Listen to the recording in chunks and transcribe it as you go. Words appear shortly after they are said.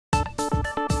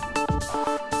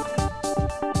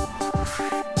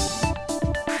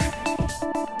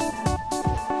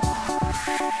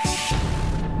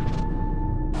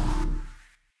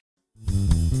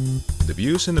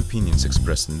views and opinions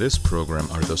expressed in this program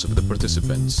are those of the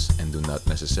participants and do not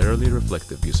necessarily reflect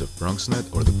the views of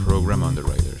BronxNet or the program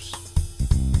underwriters.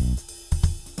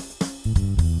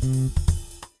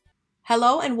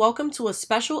 Hello and welcome to a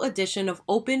special edition of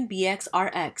Open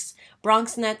BXRx,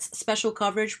 BronxNet's special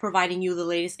coverage providing you the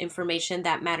latest information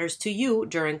that matters to you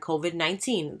during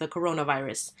COVID-19, the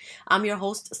coronavirus. I'm your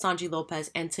host, Sonyi Lopez,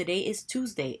 and today is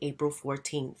Tuesday, April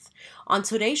 14th. On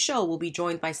today's show, we'll be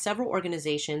joined by several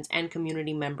organizations and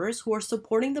community members who are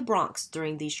supporting the Bronx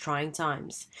during these trying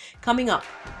times. Coming up,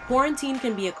 quarantine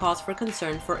can be a cause for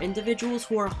concern for individuals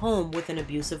who are home with an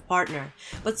abusive partner,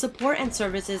 but support and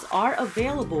services are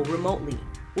available remotely.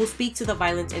 We'll speak to the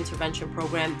Violence Intervention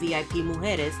Program VIP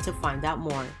Mujeres to find out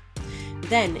more.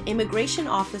 Then, immigration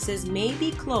offices may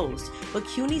be closed, but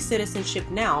CUNY Citizenship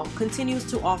Now continues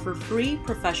to offer free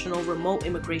professional remote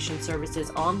immigration services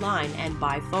online and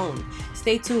by phone.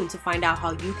 Stay tuned to find out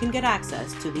how you can get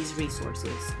access to these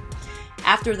resources.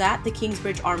 After that, the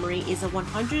Kingsbridge Armory is a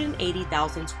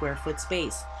 180,000 square foot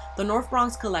space. The North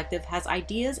Bronx Collective has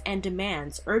ideas and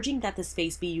demands urging that the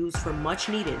space be used for much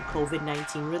needed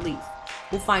COVID-19 relief.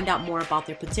 We'll find out more about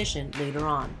their petition later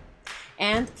on.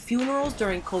 And funerals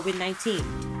during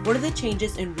COVID-19. What are the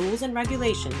changes in rules and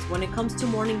regulations when it comes to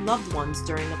mourning loved ones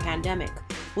during a pandemic?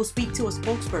 We'll speak to a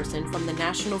spokesperson from the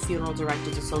National Funeral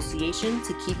Directors Association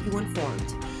to keep you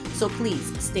informed. So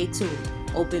please stay tuned.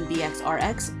 Open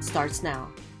BXRx starts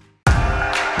now.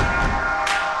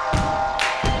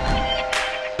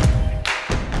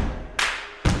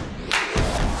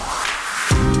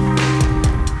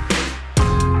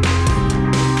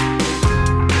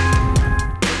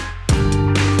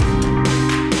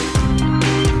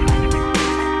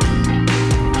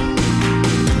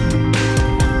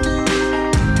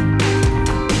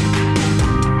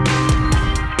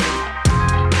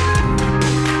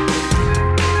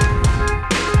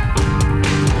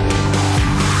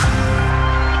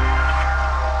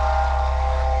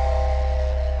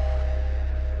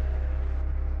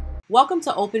 Welcome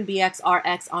to Open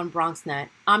BXRx on BronxNet.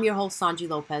 I'm your host, Sonyi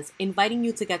Lopez, inviting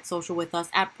you to get social with us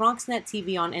at BronxNet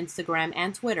TV on Instagram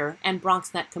and Twitter and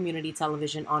BronxNet Community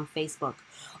Television on Facebook.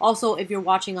 Also, if you're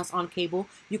watching us on cable,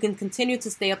 you can continue to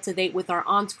stay up to date with our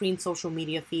on-screen social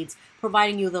media feeds,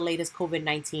 providing you the latest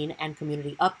COVID-19 and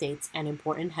community updates and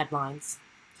important headlines.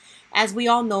 As we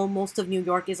all know, most of New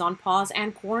York is on pause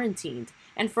and quarantined.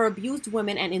 And for abused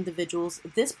women and individuals,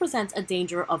 this presents a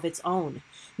danger of its own.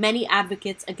 Many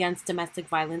advocates against domestic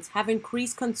violence have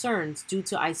increased concerns due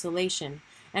to isolation.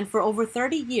 And for over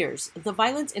 30 years, the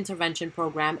Violence Intervention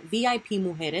Program, VIP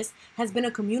Mujeres, has been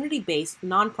a community-based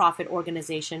nonprofit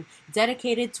organization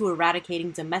dedicated to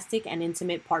eradicating domestic and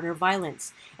intimate partner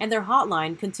violence. And their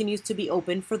hotline continues to be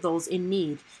open for those in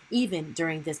need, even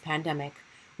during this pandemic.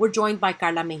 We're joined by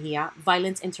Karla Mejia,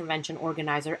 Violence Intervention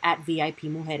Organizer at VIP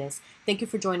Mujeres. Thank you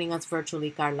for joining us virtually,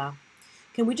 Karla.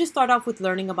 Can we just start off with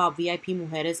learning about VIP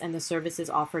Mujeres and the services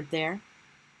offered there?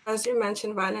 As you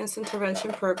mentioned, Violence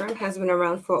Intervention Program has been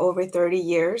around for over 30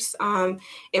 years.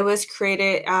 It was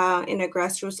created in a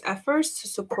grassroots effort to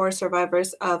support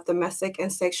survivors of domestic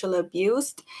and sexual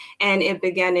abuse, and it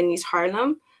began in East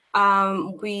Harlem.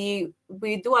 We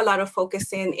do a lot of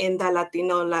focusing in the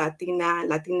Latino, Latina,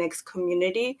 Latinx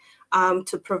community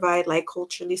to provide like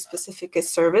culturally specific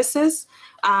services.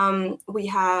 We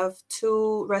have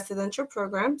 2 residential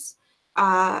programs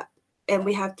and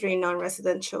we have 3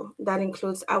 non-residential. That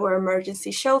includes our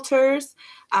emergency shelters.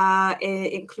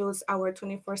 It includes our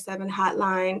 24/7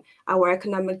 hotline, our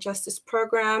economic justice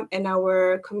program, and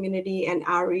our community and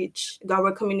outreach,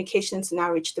 our communications and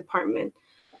outreach department.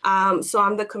 So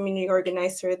I'm the community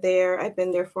organizer there. I've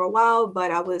been there for a while,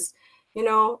 but I was,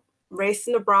 raised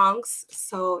in the Bronx.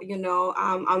 So,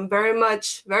 I'm very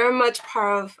much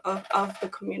part of the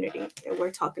community that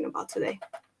we're talking about today.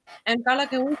 And Karla,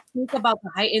 can we speak about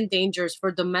the heightened dangers for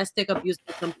domestic abuse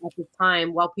victims at this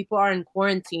time? While people are in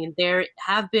quarantine, there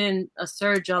have been a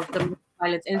surge of domestic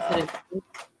violence incidents.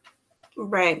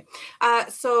 Right.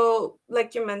 So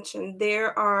like you mentioned,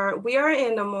 we are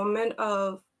in a moment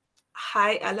of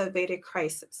high elevated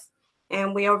crisis.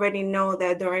 And we already know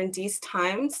that during these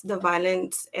times, the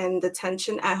violence and the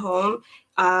tension at home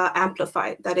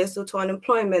amplified. That is due to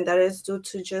unemployment. That is due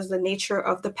to just the nature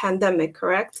of the pandemic,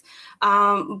 correct?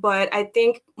 But I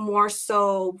think more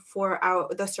so for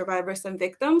the survivors and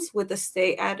victims with the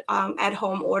stay at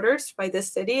home orders by the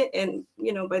city and,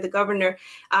 by the governor,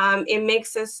 it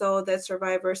makes it so that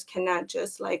survivors cannot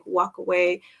just like walk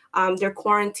away. They're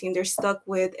quarantined. They're stuck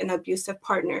with an abusive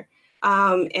partner.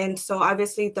 And so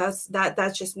obviously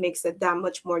that just makes it that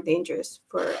much more dangerous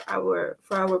for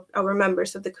our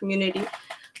members of the community.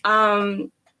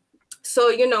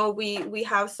 So, we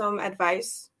have some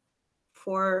advice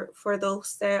for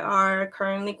those that are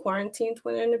currently quarantined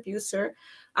with an abuser.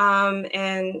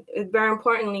 And very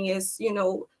importantly is,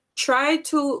 try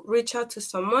to reach out to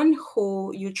someone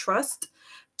who you trust.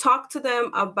 Talk to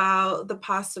them about the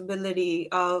possibility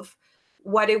of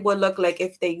what it would look like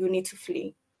if you need to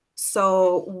flee.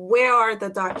 So where are the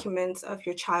documents of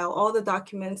your child, all the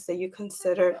documents that you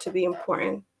consider to be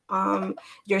important?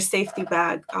 Your safety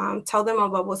bag, tell them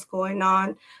about what's going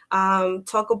on,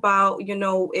 talk about,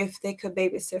 if they could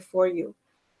babysit for you.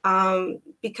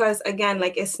 Because again,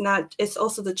 it's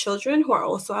also the children who are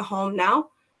also at home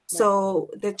now. So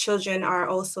the children are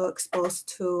also exposed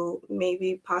to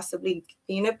maybe possibly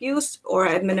being abused or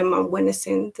at minimum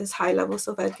witnessing these high levels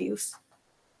of abuse.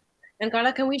 And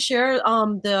Karla, can we share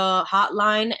the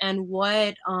hotline and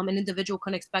what an individual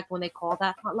can expect when they call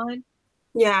that hotline?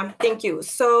 Yeah, thank you.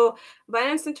 So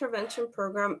Violence Intervention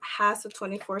Program has a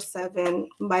 24/7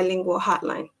 bilingual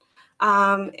hotline.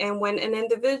 And when an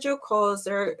individual calls,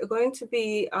 they're going to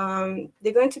be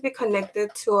connected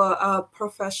to a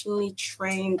professionally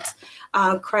trained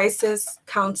crisis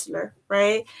counselor,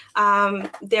 right?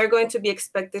 They're going to be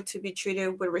expected to be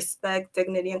treated with respect,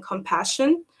 dignity, and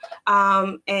compassion.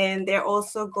 And they're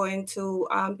also going to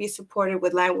be supported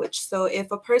with language. So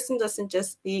if a person doesn't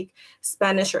just speak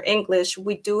Spanish or English,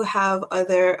 we do have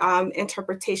other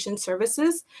interpretation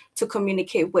services to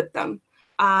communicate with them.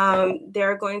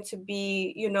 They're going to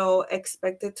be,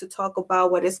 expected to talk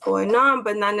about what is going on,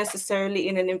 but not necessarily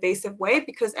in an invasive way,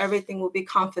 because everything will be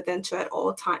confidential at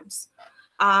all times.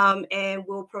 And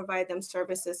we'll provide them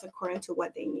services according to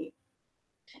what they need.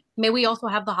 May we also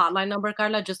have the hotline number,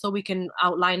 Karla, just so we can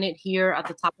outline it here at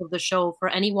the top of the show for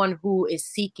anyone who is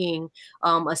seeking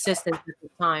assistance at the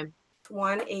time.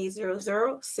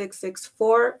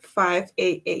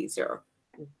 1-800-664-5880.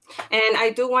 And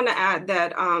I do want to add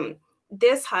that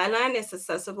this hotline is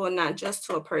accessible not just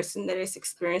to a person that is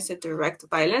experiencing direct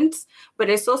violence, but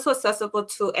it's also accessible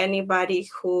to anybody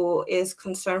who is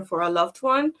concerned for a loved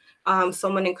one,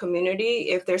 someone in community.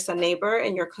 If there's a neighbor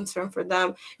and you're concerned for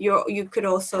them, you could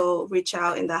also reach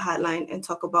out in the hotline and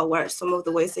talk about what are some of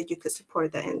the ways that you could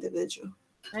support that individual.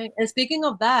 Right. And speaking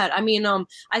of that, I mean,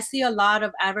 I see a lot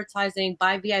of advertising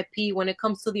by VIP when it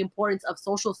comes to the importance of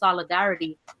social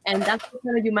solidarity. And that's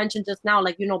what you mentioned just now,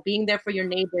 being there for your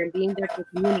neighbor and being there for the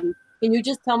community. Can you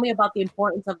just tell me about the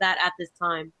importance of that at this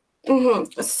time?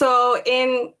 Mm-hmm. So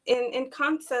in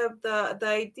concept, the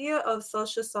idea of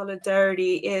social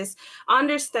solidarity is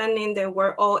understanding that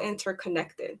we're all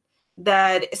interconnected.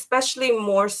 That especially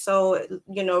more so,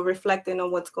 reflecting on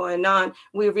what's going on,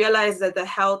 we realize that the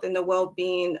health and the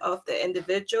well-being of the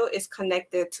individual is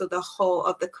connected to the whole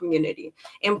of the community.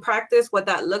 In practice, what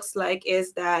that looks like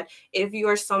is that if you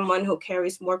are someone who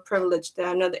carries more privilege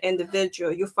than another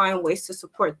individual, you find ways to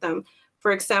support them.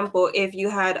 For example, if you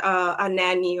had a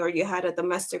nanny or you had a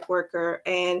domestic worker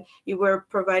and you were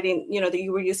providing, that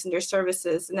you were using their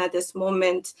services, and at this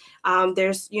moment,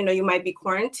 you might be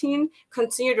quarantined,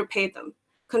 continue to pay them.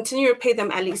 Continue to pay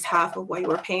them at least half of what you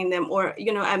were paying them, or,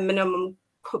 at minimum,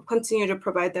 continue to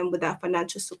provide them with that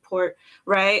financial support,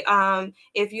 right?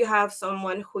 If you have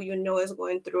someone who is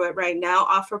going through it right now,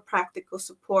 offer practical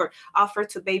support, offer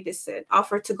to babysit,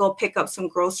 offer to go pick up some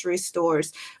grocery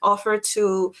stores, offer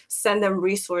to send them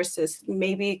resources,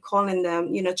 maybe calling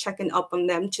them, checking up on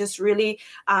them, just really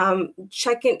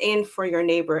checking in for your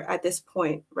neighbor at this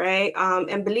point, right?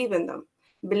 And believe in them.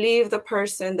 Believe the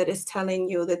person that is telling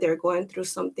you that they're going through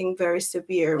something very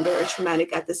severe and very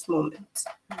traumatic at this moment.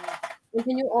 And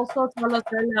can you also tell us,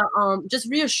 just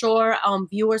reassure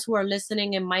viewers who are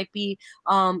listening and might be,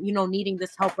 needing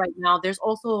this help right now. There's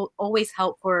also always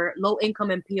help for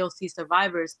low-income and POC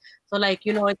survivors. So,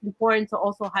 it's important to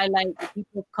also highlight the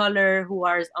people of color who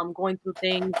are going through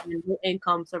things, and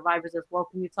low-income survivors as well.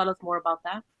 Can you tell us more about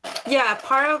that? Yeah,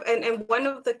 part of and one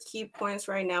of the key points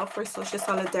right now for social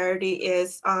solidarity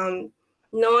is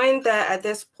knowing that at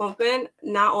this moment,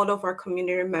 not all of our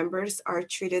community members are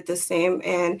treated the same,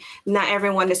 and not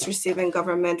everyone is receiving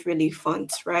government relief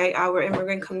funds, right? Our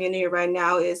immigrant community right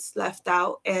now is left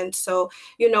out. And so,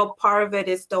 part of it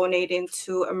is donating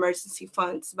to emergency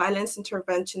funds. Violence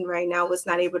intervention right now was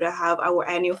not able to have our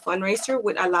annual fundraiser,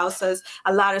 which allows us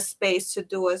a lot of space to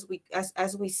do as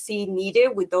we see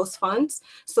needed with those funds.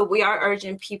 So we are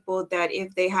urging people that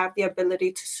if they have the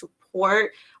ability to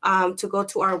support, to go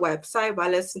to our website,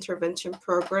 Violence Intervention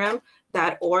Program,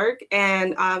 .org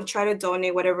and try to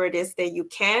donate whatever it is that you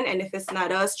can. And if it's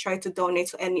not us, try to donate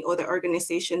to any other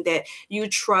organization that you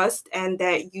trust and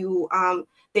that you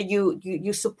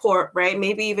support, right?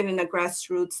 Maybe even in a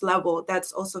grassroots level,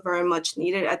 that's also very much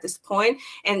needed at this point.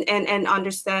 And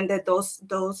understand that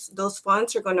those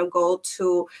funds are going to go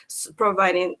to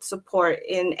providing support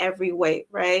in every way,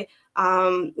 right?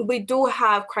 We do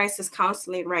have crisis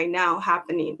counseling right now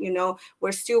happening.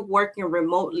 We're still working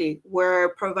remotely. We're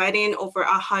providing over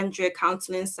 100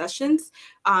 counseling sessions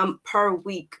per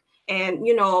week. And,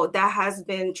 that has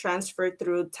been transferred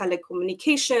through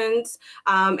telecommunications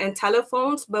and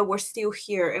telephones, but we're still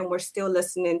here and we're still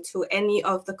listening to any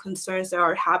of the concerns that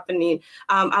are happening.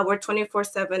 Our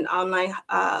 24/7 online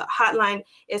hotline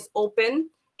is open.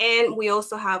 And we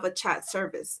also have a chat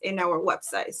service in our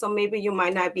website. So maybe you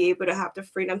might not be able to have the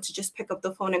freedom to just pick up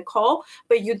the phone and call,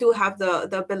 but you do have the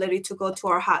ability to go to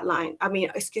our hotline.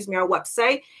 our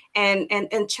website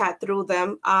and chat through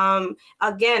them.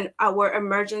 Again, our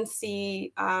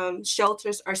emergency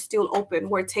shelters are still open.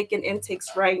 We're taking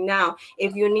intakes right now.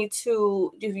 If you need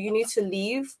to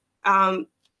leave,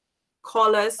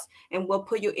 call us and we'll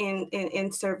put you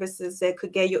in services that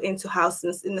could get you into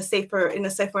houses in a safer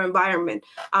environment.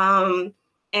 And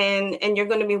you're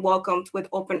going to be welcomed with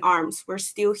open arms. We're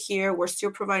still here. We're still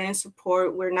providing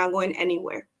support. We're not going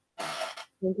anywhere.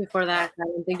 Thank you for that,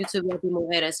 and thank you to VIP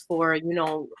Mujeres for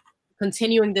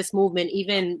continuing this movement,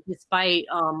 even despite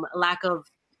lack of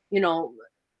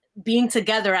being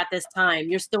together at this time.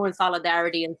 You're still in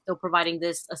solidarity and still providing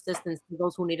this assistance to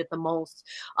those who need it the most.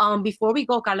 Before we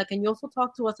go, Karla, can you also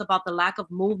talk to us about the lack of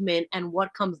movement and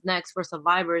what comes next for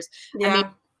survivors?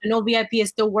 Yeah. I know VIP is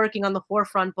still working on the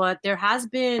forefront, but there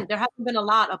hasn't been a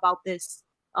lot about this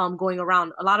going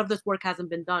around. A lot of this work hasn't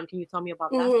been done. Can you tell me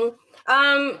about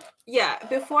that? Yeah,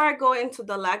 before I go into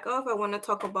the lack of, I want to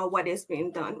talk about what is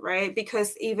being done, right?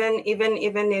 Because even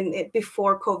in it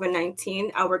before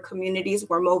COVID-19, our communities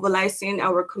were mobilizing,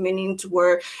 our communities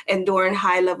were enduring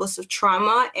high levels of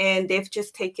trauma, and they've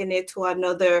just taken it to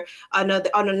another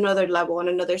level, on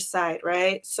another side,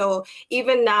 right? So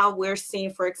even now we're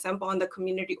seeing, for example, on the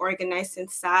community organizing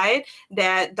side,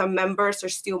 that the members are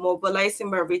still mobilizing.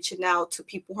 We're reaching out to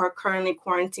people who are currently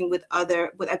quarantined with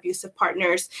abusive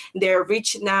partners. They're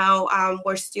reaching out.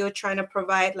 We're still trying to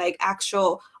provide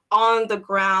actual on the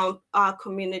ground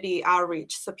community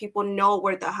outreach so people know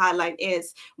where the hotline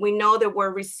is. We know that we're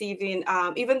receiving,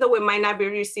 even though we might not be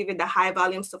receiving the high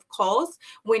volumes of calls,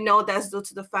 we know that's due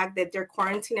to the fact that they're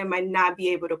quarantined and might not be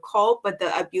able to call, but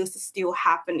the abuse is still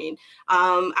happening.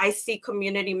 I see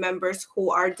community members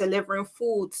who are delivering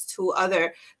foods to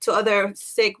other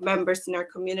sick members in our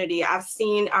community. I've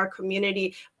seen our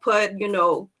community put,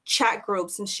 chat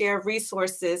groups and share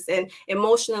resources and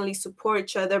emotionally support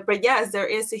each other. But yes, there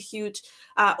is a huge,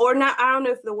 or not, I don't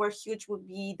know if the word huge would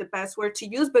be the best word to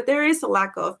use, but there is a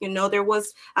lack of, there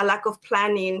was a lack of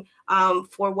planning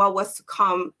for what was to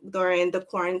come during the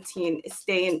quarantine,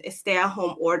 stay at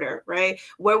home order, right?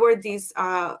 Where were these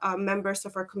members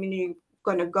of our community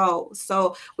going to go?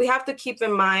 So we have to keep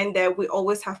in mind that we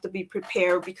always have to be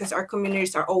prepared, because our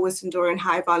communities are always enduring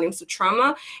high volumes of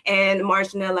trauma, and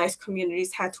marginalized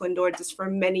communities had to endure this for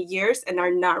many years and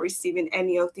are not receiving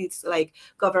any of these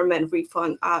government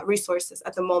refund resources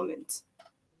at the moment.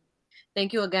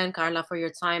 Thank you again, Karla, for your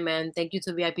time, and thank you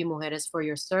to VIP Mujeres for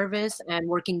your service and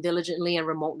working diligently and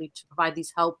remotely to provide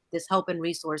this help and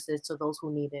resources to those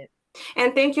who need it.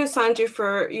 And thank you, Sonyi,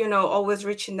 for always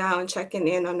reaching out and checking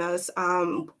in on us.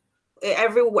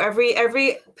 Every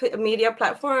media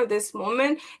platform at this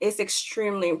moment is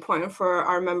extremely important for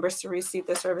our members to receive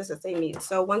the services they need.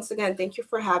 So once again, thank you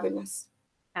for having us.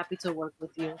 Happy to work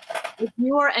with you. If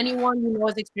you or anyone you know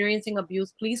is experiencing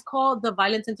abuse, please call the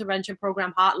Violence Intervention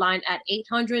Program hotline at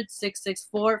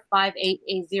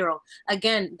 800-664-5880.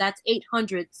 Again, that's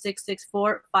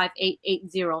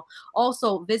 800-664-5880.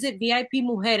 Also, visit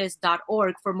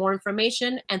VIPmujeres.org for more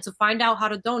information and to find out how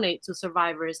to donate to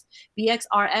survivors.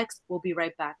 BXRx will be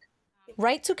right back.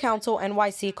 Right to Counsel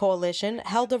NYC Coalition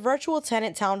held a virtual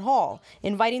tenant town hall,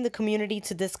 inviting the community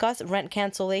to discuss rent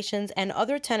cancellations and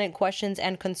other tenant questions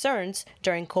and concerns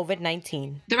during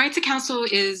COVID-19. The Right to Counsel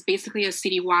is basically a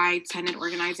citywide tenant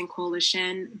organizing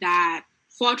coalition that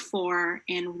fought for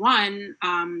and won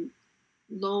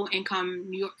low-income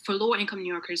New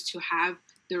Yorkers to have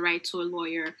the right to a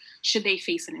lawyer should they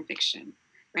face an eviction.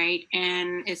 Right.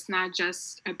 And it's not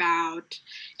just about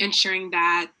ensuring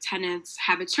that tenants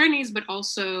have attorneys, but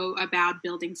also about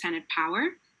building tenant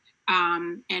power.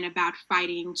 and about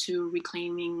fighting to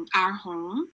reclaiming our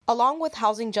home. Along with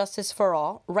Housing Justice for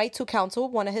All, Right to Counsel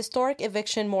won a historic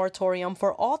eviction moratorium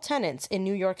for all tenants in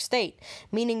New York State,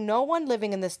 meaning no one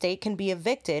living in the state can be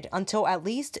evicted until at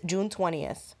least June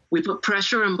 20th. We put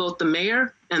pressure on both the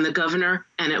mayor and the governor,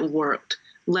 and it worked.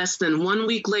 Less than 1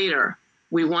 week later,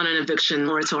 we won an eviction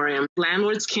moratorium.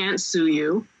 Landlords can't sue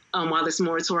you while this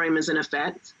moratorium is in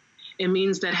effect. It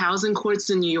means that housing courts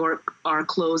in New York are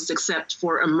closed except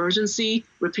for emergency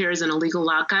repairs and illegal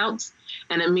lockouts.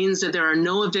 And it means that there are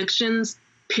no evictions,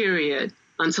 period,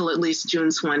 until at least June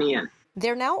 20th.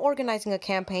 They're now organizing a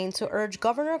campaign to urge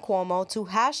Governor Cuomo to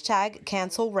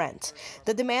 #cancel rent.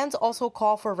 The demands also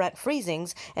call for rent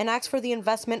freezings and ask for the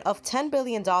investment of $10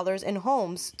 billion in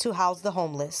homes to house the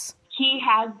homeless. He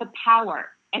has the power,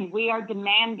 and we are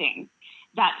demanding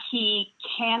that he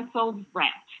cancel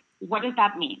rent. What does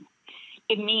that mean?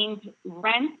 It means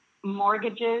rent,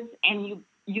 mortgages, and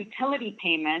utility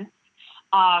payments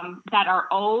that are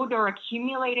owed or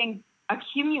accumulated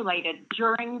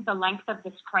during the length of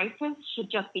this crisis should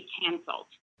just be canceled.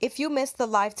 If you missed the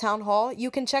live town hall,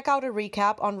 you can check out a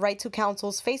recap on Right to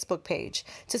Counsel's Facebook page.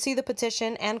 To see the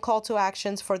petition and call to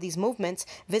actions for these movements,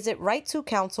 visit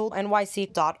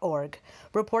righttocounselnyc.org.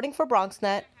 Reporting for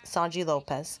BronxNet, Sonyi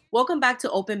Lopez. Welcome back to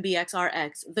Open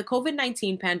BXRx. The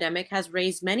COVID-19 pandemic has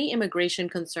raised many immigration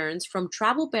concerns, from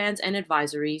travel bans and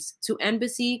advisories to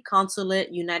embassy,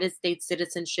 consulate, United States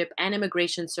Citizenship, and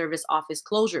Immigration Service office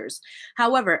closures.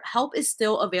 However, help is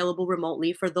still available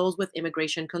remotely for those with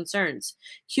immigration concerns.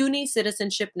 CUNY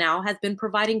Citizenship Now has been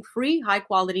providing free,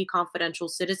 high-quality, confidential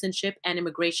citizenship and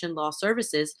immigration law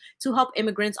services to help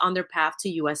immigrants on their path to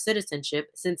U.S. citizenship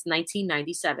since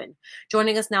 1997.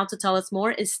 Joining us now to tell us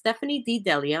more is Stephanie D.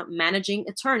 Delia, Managing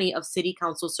Attorney of City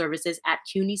Council Services at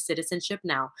CUNY Citizenship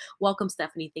Now. Welcome,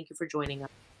 Stephanie. Thank you for joining us.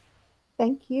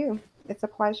 Thank you. It's a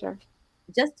pleasure.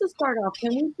 Just to start off,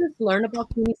 can we just learn about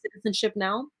CUNY Citizenship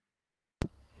Now?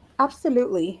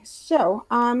 Absolutely. So,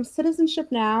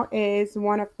 Citizenship Now is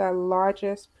one of the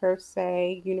largest per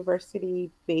se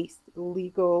university-based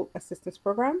legal assistance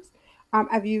programs.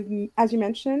 As you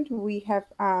mentioned, we have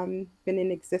been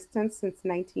in existence since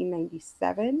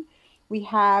 1997. We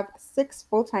have 6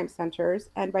 full-time centers,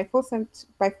 and by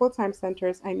full-time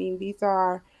centers, I mean these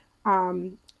are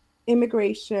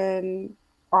immigration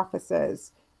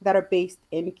offices that are based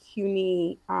in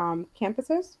CUNY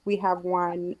campuses. We have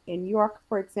one in York,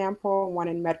 for example, one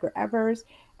in Medgar Evers,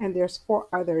 and there's 4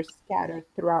 others scattered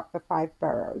throughout the 5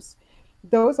 boroughs.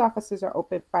 Those offices are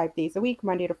open 5 days a week,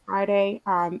 Monday to Friday,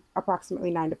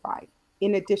 approximately 9 to 5.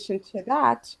 In addition to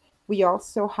that, we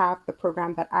also have the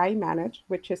program that I manage,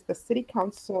 which is the City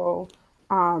Council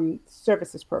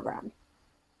Services Program.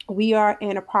 We are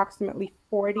in approximately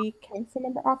 40 council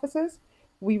member offices.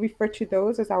 We refer to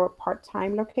those as our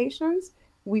part-time locations.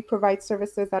 We provide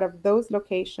services out of those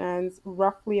locations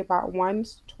roughly about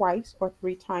once, twice, or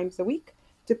 3 times a week,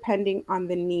 depending on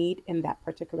the need in that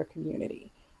particular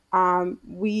community.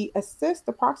 We assist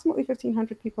approximately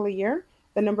 1,500 people a year.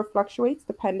 The number fluctuates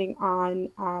depending on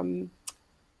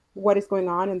what is going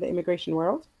on in the immigration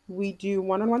world. We do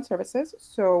one-on-one services.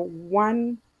 So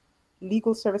one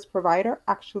legal service provider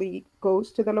actually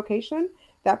goes to the location.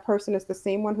 That person is the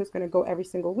same one who's going to go every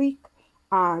single week.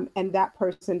 And that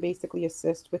person basically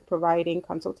assists with providing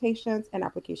consultations and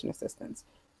application assistance.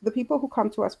 The people who come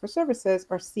to us for services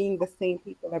are seeing the same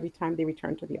people every time they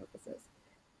return to the offices.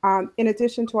 In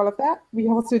addition to all of that, we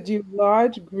also do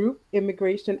large group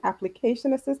immigration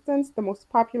application assistance. The most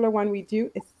popular one we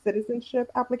do is citizenship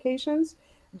applications.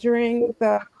 During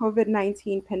the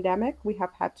COVID-19 pandemic, we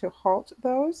have had to halt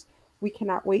those. We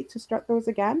cannot wait to start those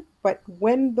again. But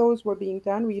when those were being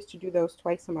done, we used to do those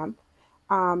twice a month.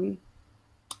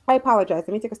 I apologize.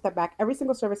 Let me take a step back. Every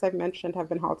single service I've mentioned have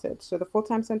been halted. So the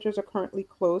full-time centers are currently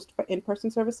closed for in-person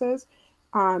services.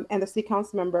 And the City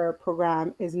Council member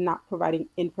program is not providing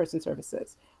in-person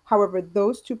services. However,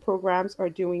 those 2 programs are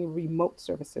doing remote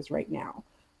services right now.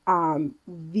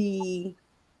 The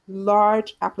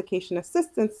large application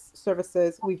assistance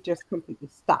services, we've just completely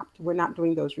stopped. We're not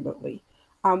doing those remotely.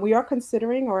 We are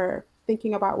considering or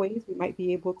thinking about ways we might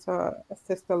be able to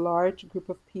assist a large group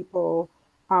of people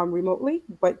remotely,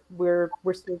 but we're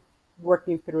still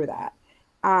working through that.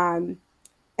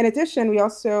 In addition, we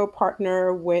also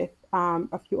partner with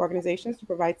a few organizations to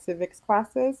provide civics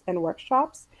classes and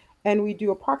workshops, and we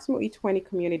do approximately 20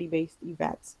 community-based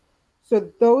events.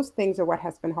 So those things are what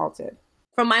has been halted.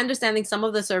 From my understanding, some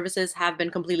of the services have been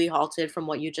completely halted from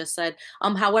what you just said.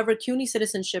 However, CUNY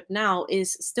Citizenship now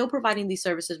is still providing these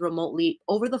services remotely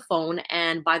over the phone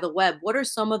and by the web. What are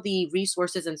some of the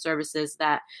resources and services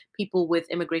that people with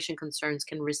immigration concerns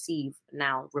can receive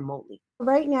now remotely?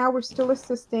 Right now, we're still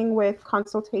assisting with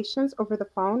consultations over the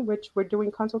phone, which we're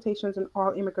doing consultations on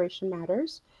all immigration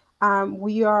matters.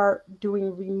 We are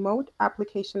doing remote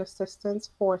application assistance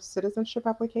for citizenship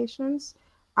applications,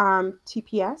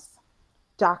 TPS,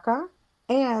 DACA,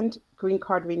 and green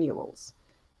card renewals.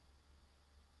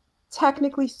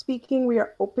 Technically speaking, we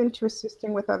are open to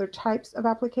assisting with other types of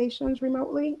applications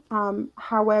remotely.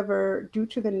 However, due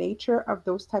to the nature of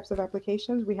those types of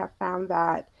applications, we have found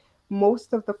that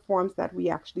most of the forms that we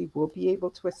actually will be able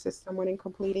to assist someone in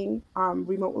completing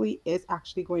remotely is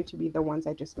actually going to be the ones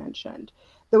I just mentioned.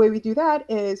 The way we do that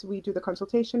is we do the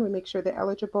consultation, we make sure they're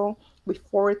eligible, we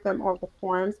forward them all the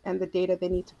forms and the data they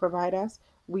need to provide us.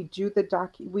 We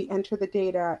enter the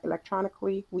data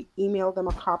electronically, we email them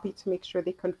a copy to make sure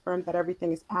they confirm that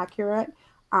everything is accurate.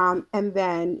 And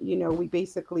then, we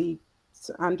basically,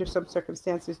 under some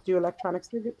circumstances, do electronic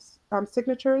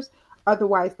signatures.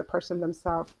 Otherwise, the person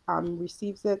themselves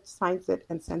receives it, signs it,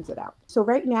 and sends it out. So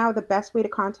right now, the best way to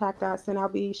contact us, and I'll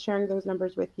be sharing those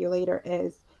numbers with you later,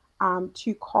 is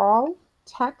to call,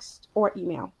 text, or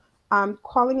email.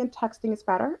 Calling and texting is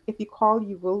better. If you call,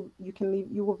 you will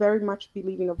very much be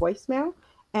leaving a voicemail,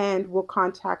 and we'll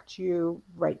contact you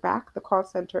right back. The call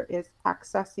center is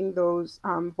accessing those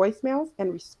voicemails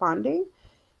and responding.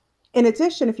 In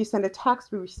addition, if you send a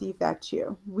text, we receive that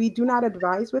too. We do not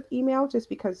advise with email just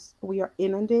because we are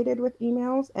inundated with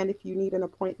emails. And if you need an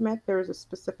appointment, there is a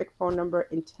specific phone number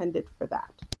intended for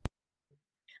that.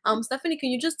 Stephanie, can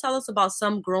you just tell us about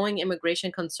some growing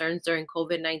immigration concerns during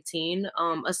COVID-19?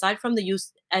 Aside from the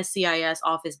USCIS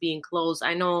office being closed,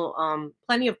 I know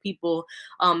plenty of people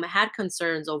had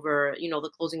concerns over,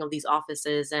 the closing of these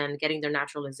offices and getting their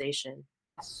naturalization.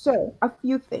 So, a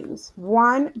few things.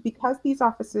 One, because these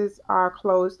offices are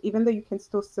closed, even though you can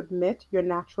still submit your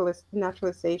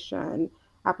naturalization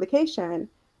application,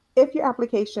 if your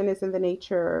application is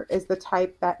the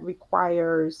type that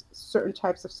requires certain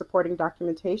types of supporting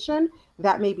documentation,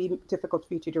 that may be difficult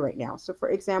for you to do right now. So, for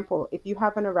example, if you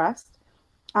have an arrest,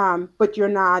 but you're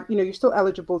not, you're still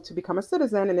eligible to become a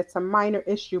citizen and it's a minor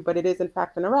issue, but it is in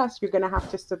fact an arrest, you're going to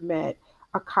have to submit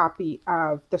a copy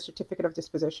of the certificate of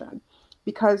disposition.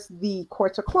 Because the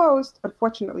courts are closed,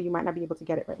 unfortunately, you might not be able to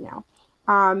get it right now.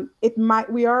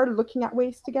 We are looking at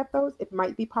ways to get those. It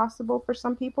might be possible for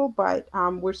some people, but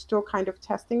we're still kind of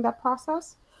testing that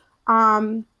process.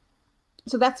 So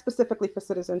that's specifically for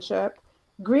citizenship.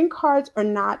 Green cards are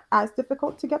not as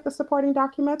difficult to get the supporting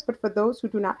documents, but for those who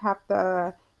do not have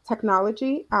the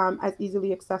technology as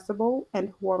easily accessible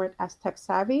and who aren't as tech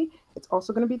savvy, it's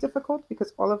also going to be difficult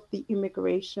because all of the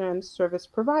immigration service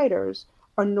providers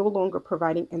are no longer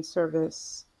providing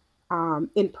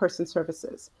in-person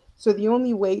services. So the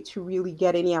only way to really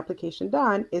get any application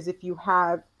done is if you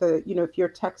have if you're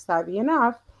tech savvy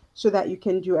enough so that you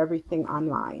can do everything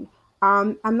online.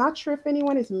 I'm not sure if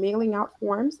anyone is mailing out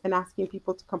forms and asking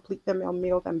people to complete them and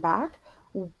mail them back,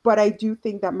 but I do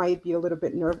think that might be a little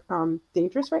bit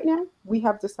dangerous right now. We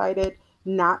have decided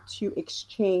not to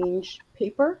exchange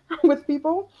paper with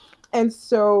people. And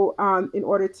so in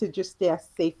order to just stay as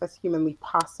safe as humanly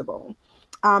possible.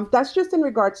 That's just in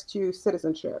regards to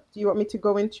citizenship. Do you want me to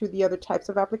go into the other types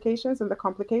of applications and the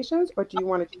complications, or do you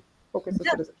want to focus on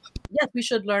citizenship? Yes, we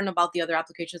should learn about the other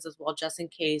applications as well, just in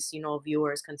case, a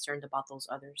viewer is concerned about those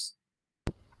others.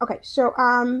 Okay, so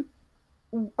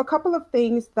a couple of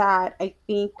things that I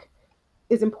think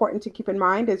is important to keep in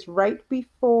mind is right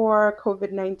before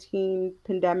COVID-19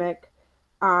 pandemic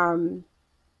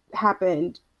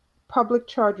happened, public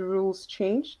charge rules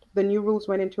changed. The new rules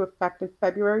went into effect in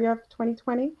February of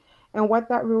 2020. And what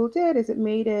that rule did is it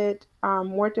made it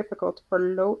more difficult for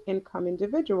low income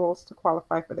individuals to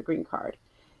qualify for the green card.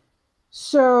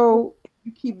 So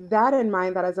you keep that in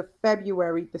mind that as of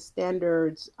February, the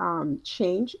standards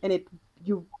change and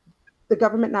the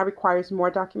government now requires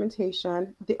more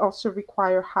documentation. They also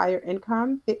require higher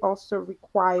income. They also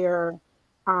require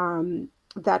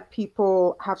that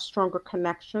people have stronger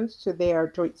connections to their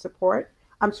joint support.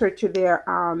 I'm sorry, to their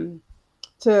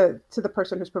to the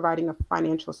person who's providing a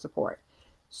financial support.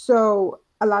 So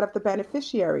a lot of the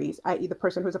beneficiaries, i.e., the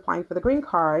person who's applying for the green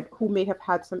card, who may have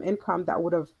had some income that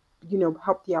would have,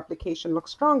 helped the application look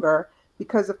stronger,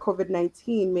 because of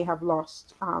COVID-19 may have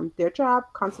lost their job.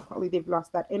 Consequently, they've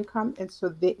lost that income. And so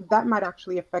that might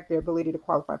actually affect their ability to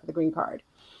qualify for the green card.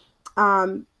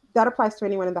 That applies to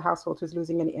anyone in the household who's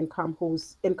losing any income,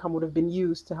 whose income would have been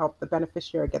used to help the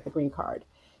beneficiary get the green card.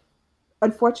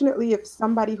 Unfortunately, if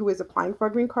somebody who is applying for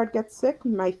a green card gets sick,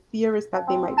 my fear is that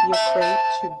they might be afraid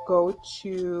to go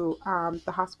to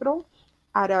the hospital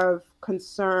out of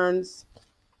concerns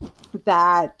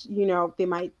that, they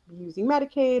might be using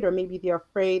Medicaid, or maybe they're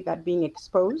afraid that being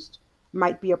exposed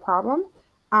might be a problem.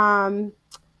 Um,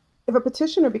 if a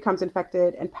petitioner becomes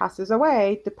infected and passes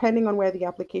away, depending on where the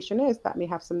application is, that may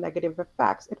have some negative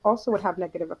effects. It also would have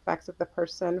negative effects if the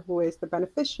person who is the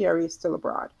beneficiary is still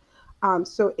abroad.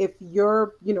 So if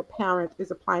your, parent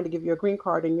is applying to give you a green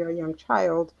card and you're a young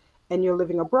child and you're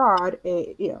living abroad,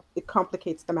 it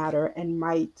complicates the matter and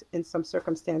might, in some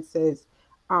circumstances,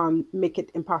 make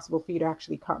it impossible for you to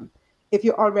actually come. If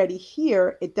you're already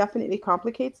here, it definitely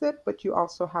complicates it, but you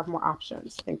also have more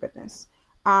options, thank goodness.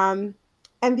 Um,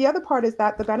 and the other part is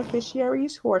that the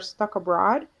beneficiaries who are stuck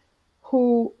abroad,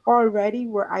 who already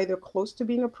were either close to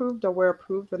being approved or were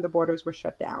approved when the borders were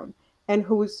shut down, and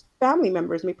whose family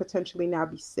members may potentially now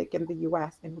be sick in the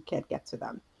US and who can't get to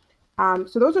them.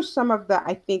 So those are some of the,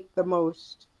 I think, the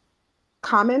most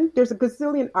common. There's a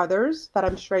gazillion others that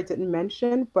I'm sure I didn't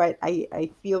mention, but I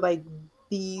feel like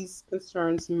these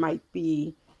concerns might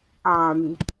be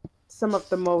um, some of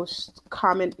the most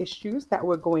common issues that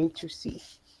we're going to see.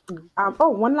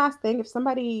 One last thing. If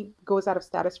somebody goes out of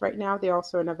status right now, they're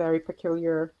also in a very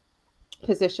peculiar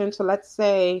position. So let's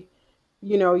say,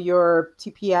 your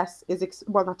TPS is,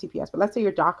 well, not TPS, but let's say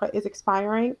your DACA is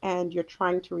expiring and you're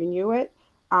trying to renew it,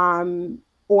 um,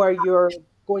 or you're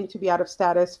going to be out of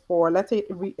status for, let's say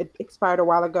it expired a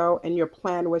while ago and your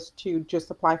plan was to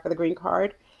just apply for the green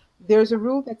card. There's a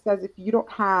rule that says if you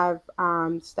don't have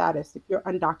status, if you're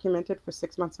undocumented for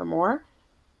 6 months or more,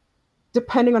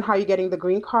 depending on how you're getting the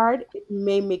green card, it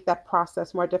may make that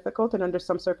process more difficult. And under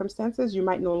some circumstances, you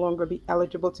might no longer be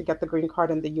eligible to get the green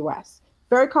card in the US.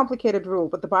 Very complicated rule,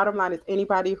 but the bottom line is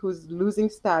anybody who's losing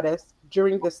status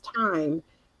during this time,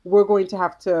 we're going to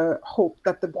have to hope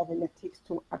that the government takes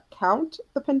to account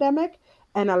the pandemic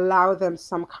and allow them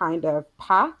some kind of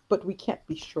path, but we can't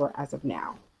be sure as of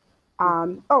now.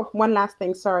 One last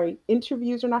thing, sorry.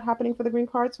 Interviews are not happening for the green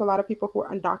card. So a lot of people who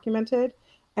are undocumented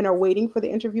and are waiting for the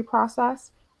interview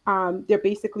process, they're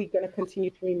basically going to continue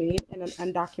to remain in an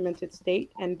undocumented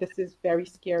state. And this is very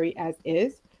scary as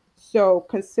is. So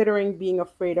considering being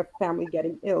afraid of family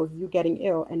getting ill, you getting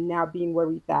ill, and now being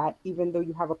worried that even though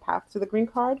you have a path to the green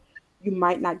card, you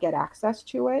might not get access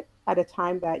to it at a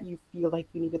time that you feel like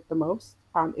you need it the most,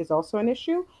 is also an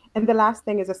issue. And the last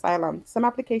thing is asylum. Some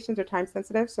applications are time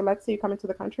sensitive. So let's say you come into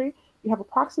the country, you have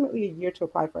approximately a year to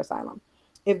apply for asylum.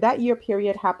 If that year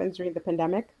period happens during the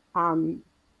pandemic,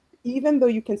 even though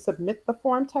you can submit the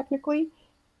form technically,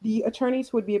 the attorneys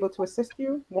who would be able to assist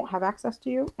you won't have access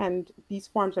to you. And these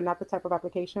forms are not the type of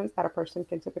applications that a person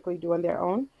can typically do on their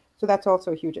own. So that's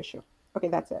also a huge issue. Okay,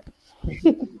 that's it.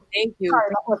 Thank you. Sorry,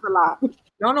 that was a lot.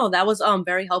 No, that was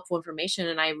very helpful information,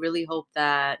 and I really hope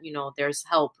that there's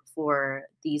help for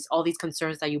all these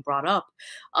concerns that you brought up.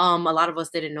 A lot of us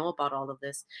didn't know about all of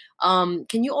this.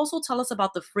 Can you also tell us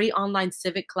about the free online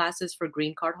civic classes for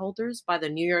green card holders by the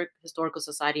New York Historical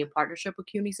Society in partnership with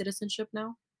CUNY Citizenship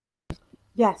now?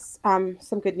 Yes,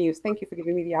 some good news. Thank you for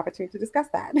giving me the opportunity to discuss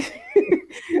that,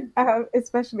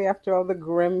 especially after all the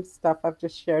grim stuff I've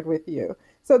just shared with you.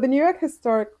 So, the New York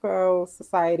Historical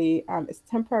Society is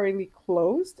temporarily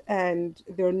closed and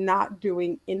they're not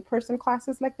doing in person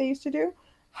classes like they used to do.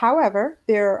 However,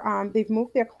 they've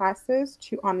moved their classes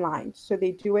to online. So,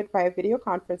 they do it via video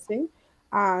conferencing.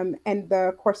 And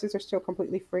the courses are still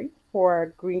completely free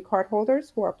for green card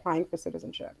holders who are applying for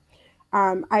citizenship.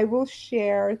 I will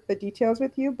share the details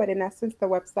with you, but in essence, the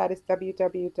website is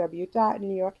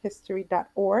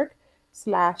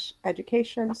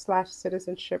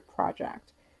www.newyorkhistory.org/education/citizenship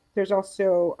project. There's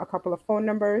also a couple of phone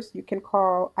numbers. You can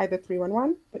call either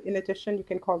 311, but in addition, you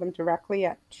can call them directly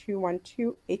at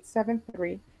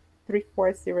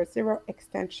 212-873-3400,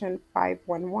 extension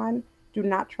 511. Do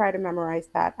not try to memorize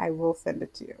that. I will send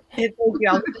it to you. Thank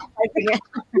you.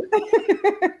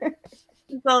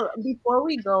 So before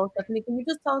we go, Stephanie, can you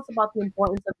just tell us about the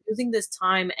importance of using this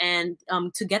time and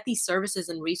to get these services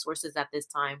and resources at this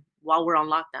time while we're on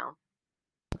lockdown?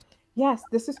 Yes,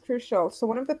 this is crucial. So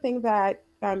one of the things that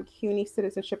CUNY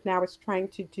Citizenship now is trying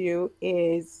to do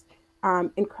is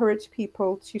encourage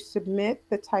people to submit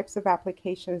the types of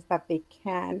applications that they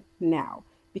can now.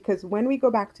 Because when we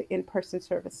go back to in-person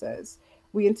services,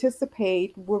 we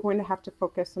anticipate we're going to have to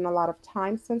focus on a lot of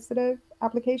time-sensitive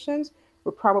applications.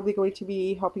 We're probably going to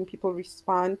be helping people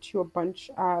respond to a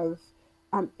bunch of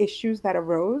issues that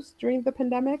arose during the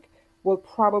pandemic. We'll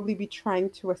probably be trying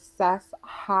to assess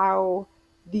how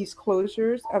these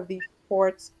closures of these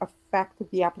courts affect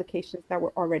the applications that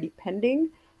were already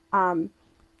pending. Um,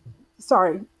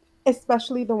 sorry,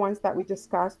 especially the ones that we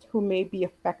discussed who may be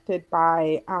affected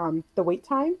by the wait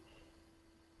time.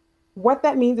 What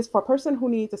that means is for a person who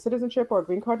needs a citizenship or a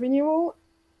green card renewal,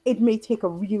 it may take a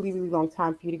really, really long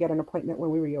time for you to get an appointment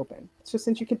when we reopen. So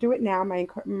since you can do it now,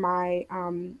 my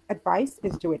advice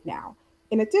is do it now.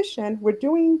 In addition, we're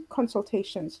doing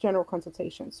consultations, general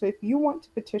consultations. So if you want to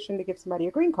petition to give somebody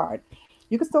a green card,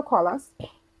 you can still call us.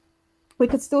 We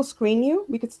could still screen you.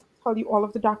 We could still tell you all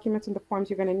of the documents and the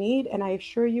forms you're going to need. And I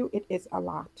assure you, it is a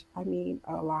lot. I mean,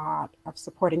 a lot of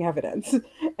supporting evidence.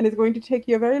 And it's going to take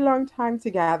you a very long time to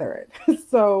gather it.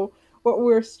 So what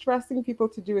we're stressing people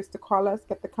to do is to call us,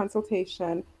 get the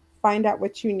consultation, find out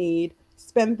what you need,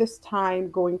 spend this time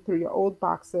going through your old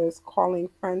boxes, calling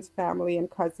friends, family, and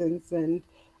cousins, and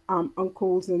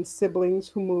uncles and siblings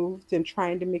who moved, and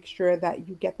trying to make sure that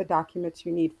you get the documents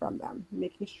you need from them,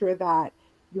 making sure that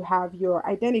you have your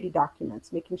identity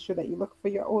documents, making sure that you look for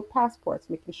your old passports,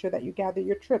 making sure that you gather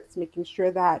your trips, making sure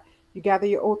that you gather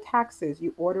your old taxes,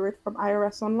 you order it from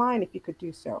IRS online if you could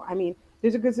do so. I mean,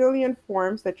 there's a gazillion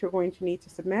forms that you're going to need to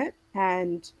submit,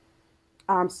 and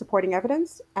supporting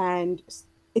evidence, and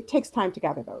it takes time to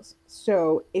gather those.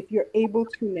 So if you're able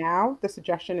to now, the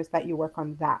suggestion is that you work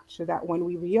on that so that when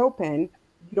we reopen,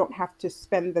 you don't have to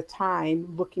spend the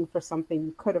time looking for something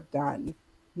you could have done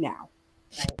now.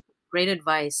 Great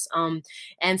advice.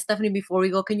 And Stephanie, before we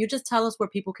go, can you just tell us where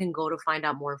people can go to find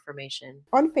out more information?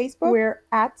 On Facebook, we're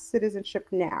at Citizenship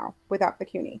Now without the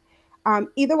CUNY.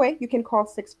 Either way, you can call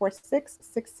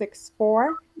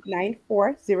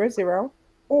 646-664-9400,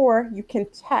 or you can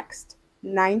text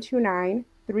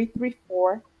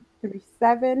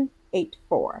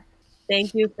 929-334-3784.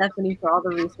 Thank you, Stephanie, for all the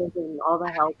resources and all the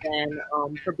help, and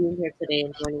for being here today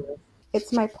and joining us.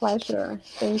 It's my pleasure.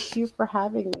 Thank you for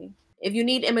having me. If you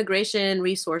need immigration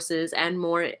resources and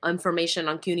more information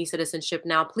on CUNY Citizenship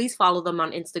Now, please follow them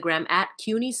on Instagram at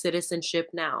CUNY Citizenship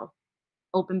Now.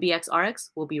 Open BXRx,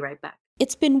 we'll be right back.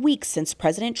 It's been weeks since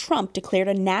President Trump declared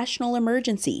a national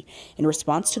emergency in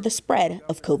response to the spread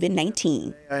of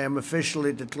COVID-19. I am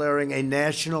officially declaring a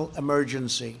national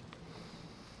emergency.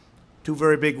 Two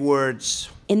very big words.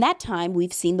 In that time,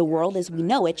 we've seen the world as we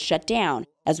know it shut down,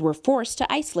 as we're forced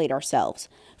to isolate ourselves.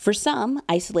 For some,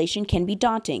 isolation can be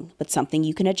daunting, but something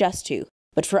you can adjust to.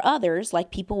 But for others,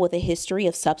 like people with a history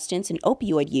of substance and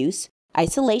opioid use,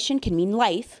 isolation can mean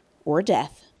life or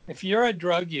death. If you're a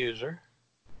drug user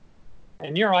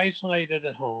and you're isolated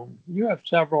at home, you have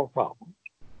several problems.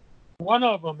 One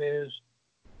of them is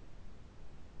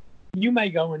you may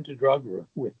go into drug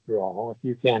withdrawal if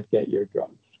you can't get your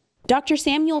drugs. Dr.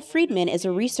 Samuel Friedman is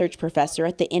a research professor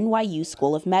at the NYU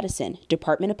School of Medicine,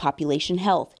 Department of Population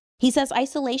Health. He says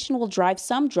isolation will drive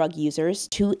some drug users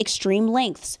to extreme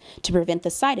lengths to prevent the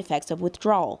side effects of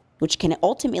withdrawal, which can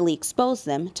ultimately expose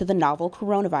them to the novel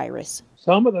coronavirus.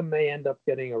 Some of them may end up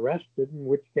getting arrested, in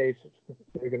which case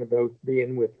they're going to both be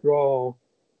in withdrawal,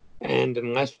 and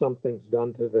unless something's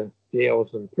done to the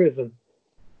jails and prison,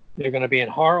 they're going to be in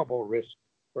horrible risk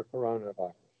for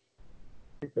coronavirus.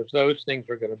 Because those things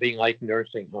are going to be like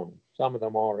nursing homes. Some of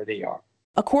them already are.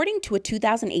 According to a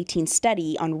 2018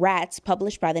 study on rats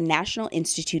published by the National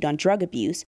Institute on Drug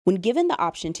Abuse, when given the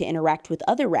option to interact with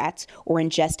other rats or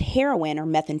ingest heroin or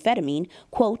methamphetamine,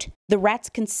 quote, the rats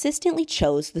consistently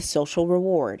chose the social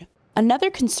reward.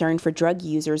 Another concern for drug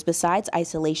users besides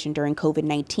isolation during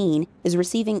COVID-19 is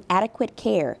receiving adequate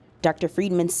care. Dr.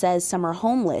 Friedman says some are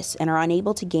homeless and are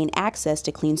unable to gain access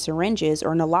to clean syringes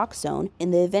or naloxone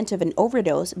in the event of an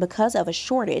overdose because of a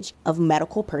shortage of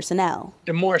medical personnel.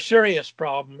 The more serious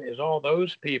problem is all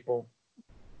those people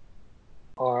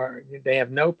they have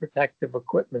no protective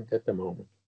equipment at the moment,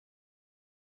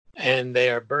 and they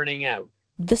are burning out.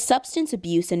 The Substance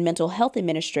Abuse and Mental Health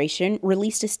Administration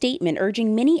released a statement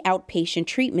urging many outpatient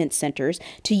treatment centers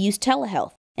to use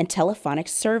telehealth and telephonic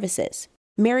services.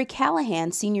 Mary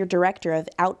Callahan, Senior Director of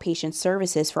Outpatient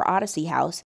Services for Odyssey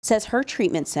House, says her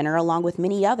treatment center, along with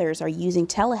many others, are using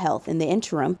telehealth in the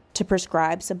interim to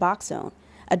prescribe Suboxone,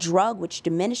 a drug which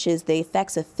diminishes the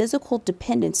effects of physical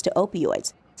dependence to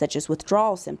opioids, such as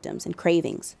withdrawal symptoms and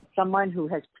cravings. Someone who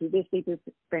has previously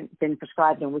been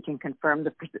prescribed, and we can confirm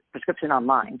the prescription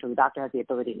online, so the doctor has the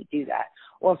ability to do that,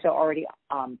 also already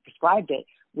prescribed it,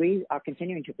 we are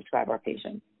continuing to prescribe our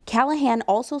patients. Callahan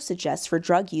also suggests for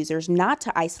drug users not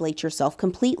to isolate yourself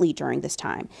completely during this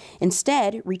time.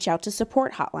 Instead, reach out to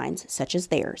support hotlines such as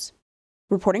theirs.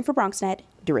 Reporting for BronxNet,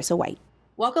 Darissa White.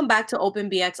 Welcome back to Open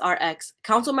BXRx.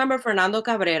 Councilmember Fernando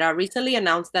Cabrera recently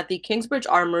announced that the Kingsbridge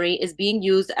Armory is being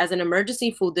used as an emergency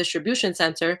food distribution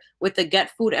center with the Get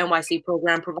Food NYC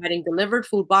program providing delivered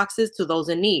food boxes to those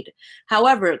in need.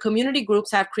 However, community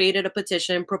groups have created a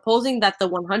petition proposing that the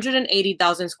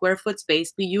 180,000 square foot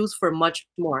space be used for much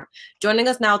more. Joining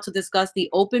us now to discuss the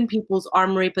Open People's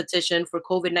Armory petition for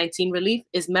COVID-19 relief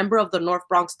is member of the North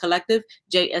Bronx Collective,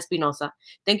 Jay Espinosa.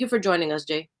 Thank you for joining us,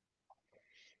 Jay.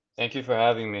 Thank you for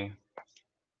having me.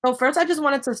 So first, I just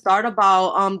wanted to start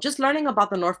about just learning about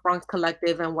the North Bronx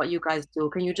Collective and what you guys do.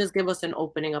 Can you just give us an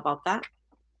opening about that?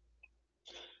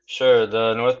 Sure.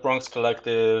 The North Bronx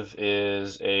Collective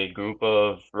is a group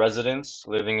of residents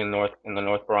living in the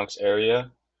North Bronx area,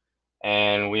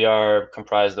 and we are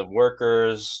comprised of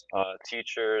workers,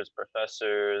 teachers,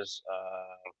 professors,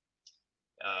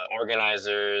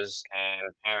 organizers,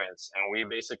 and parents. And we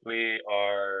basically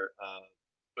are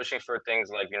pushing for things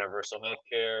like universal health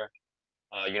care,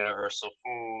 universal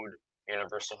food,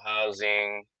 universal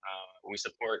housing. We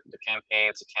support the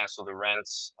campaign to cancel the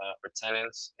rents for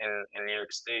tenants in New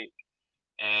York State.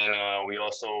 And we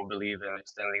also believe in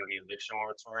extending the eviction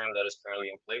moratorium that is currently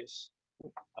in place.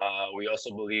 We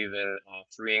also believe in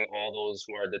freeing all those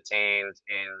who are detained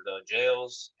in the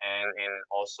jails and in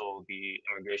also the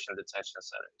immigration detention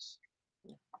centers.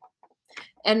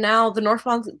 And now the North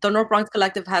Bronx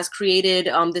Collective has created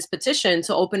this petition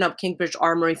to open up Kingsbridge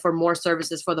Armory for more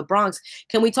services for the Bronx.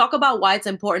 Can we talk about why it's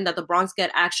important that the Bronx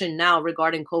get action now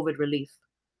regarding COVID relief?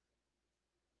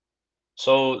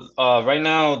 So right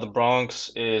now, the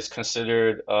Bronx is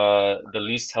considered the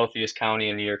least healthiest county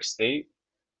in New York State.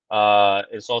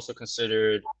 It's also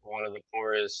considered one of the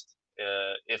poorest,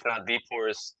 if not the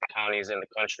poorest counties in the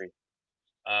country.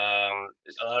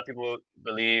 A lot of people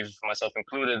believe, myself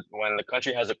included, when the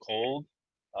country has a cold,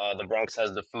 the Bronx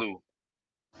has the flu.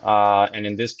 And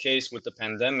in this case, with the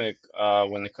pandemic,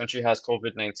 when the country has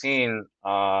COVID-19,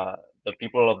 the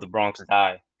people of the Bronx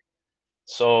die.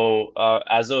 So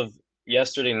as of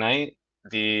yesterday night,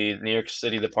 the New York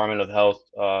City Department of Health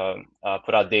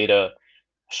put out data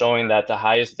showing that the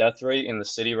highest death rate in the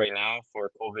city right now for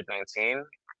COVID-19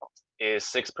 is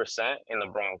 6% in the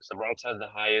Bronx. The Bronx has the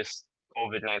highest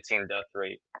COVID-19 death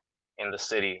rate in the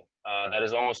city. That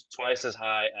is almost twice as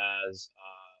high as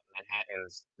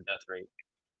Manhattan's death rate.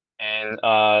 And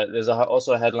there's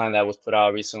also a headline that was put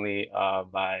out recently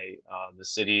by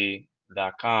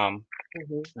thecity.com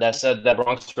that said that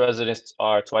Bronx residents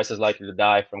are twice as likely to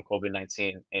die from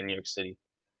COVID-19 in New York City.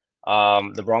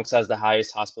 The Bronx has the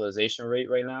highest hospitalization rate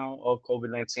right now of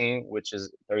COVID-19, which is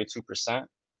 32%.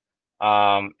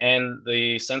 And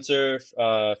the Center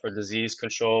for Disease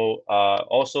Control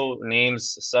also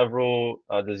names several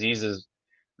diseases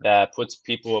that puts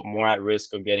people more at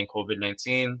risk of getting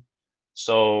COVID-19.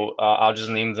 So I'll just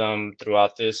name them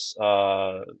throughout this,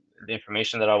 the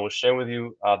information that I will share with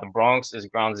you. The Bronx is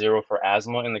ground zero for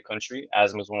asthma in the country.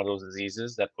 Asthma is one of those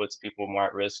diseases that puts people more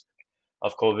at risk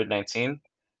of COVID-19.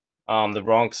 The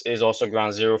Bronx is also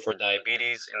ground zero for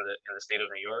diabetes in the state of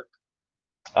New York.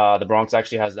 The Bronx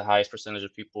actually has the highest percentage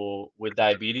of people with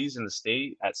diabetes in the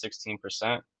state at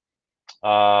 16%.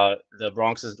 The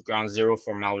Bronx is the ground zero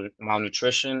for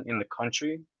malnutrition in the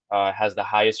country, has the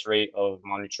highest rate of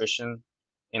malnutrition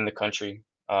in the country.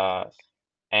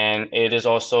 And it is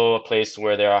also a place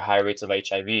where there are high rates of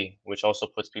HIV, which also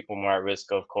puts people more at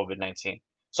risk of COVID-19.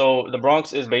 So the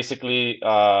Bronx is basically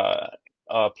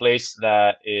a place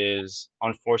that is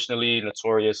unfortunately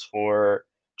notorious for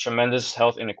tremendous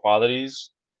health inequalities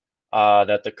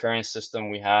that the current system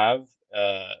we have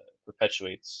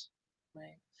perpetuates.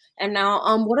 Right. And now,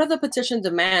 what are the petition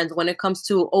demands when it comes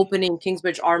to opening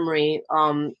Kingsbridge Armory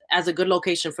as a good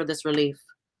location for this relief?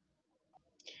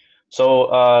 So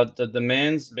the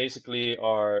demands basically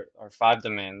are 5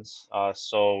 demands.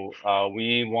 So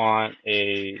we want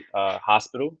a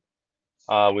hospital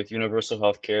with universal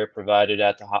health care provided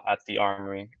at the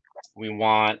Armory. We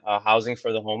want housing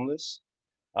for the homeless,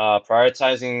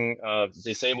 prioritizing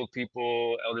disabled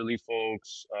people, elderly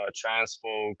folks, trans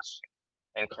folks,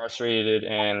 incarcerated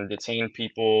and detained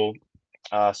people,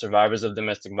 survivors of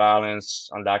domestic violence,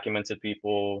 undocumented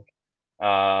people,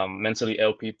 mentally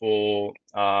ill people,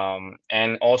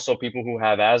 and also people who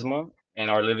have asthma and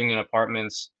are living in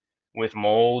apartments with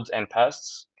mold and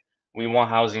pests. We want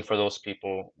housing for those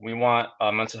people. We want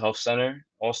a mental health center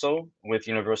also with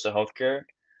universal health care.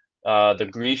 The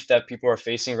grief that people are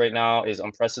facing right now is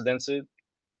unprecedented,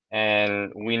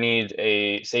 and we need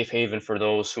a safe haven for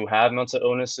those who have mental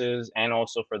illnesses and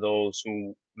also for those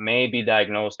who may be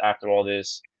diagnosed after all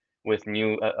this with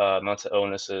new mental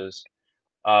illnesses.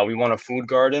 We want a food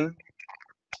garden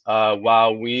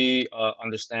While we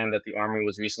understand that the Armory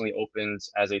was recently opened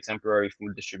as a temporary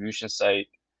food distribution site,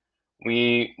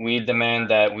 we demand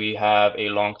that we have a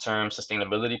long-term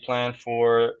sustainability plan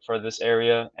for this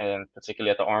area, and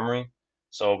particularly at the Armory.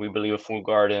 So we believe a food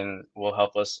garden will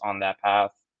help us on that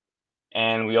path.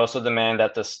 And we also demand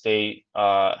that the state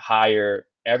hire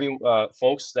every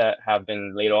folks that have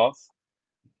been laid off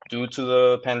due to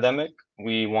the pandemic.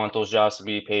 We want those jobs to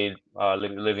be paid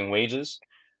living wages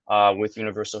with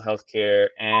universal health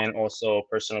care and also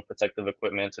personal protective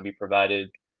equipment to be provided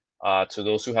to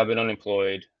those who have been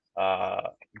unemployed uh,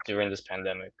 during this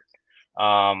pandemic.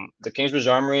 The Kingsbridge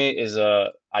Armory is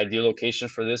a ideal location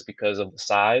for this because of the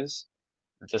size.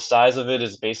 The size of it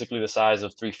is basically the size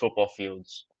of 3 football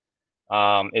fields.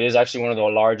 It is actually one of the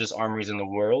largest armories in the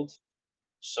world.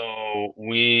 So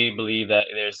we believe that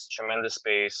there's tremendous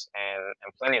space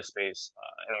and plenty of space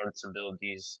in order to build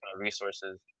these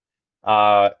resources.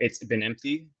 It's been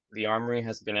empty. The armory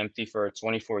has been empty for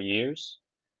 24 years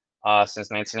since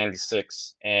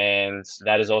 1996, and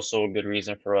that is also a good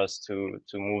reason for us to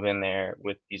move in there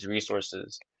with these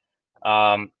resources.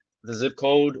 The zip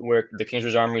code where the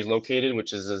Kingsbridge Armory is located,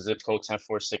 which is a zip code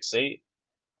 10468,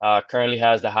 currently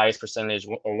has the highest percentage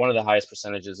or one of the highest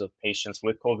percentages of patients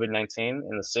with COVID-19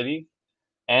 in the city,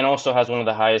 and also has one of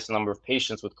the highest number of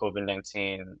patients with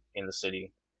COVID-19 in the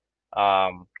city.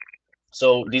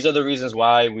 So these are the reasons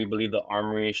why we believe the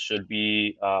Armory should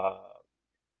be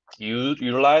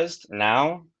utilized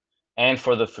now and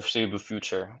for the foreseeable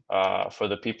future for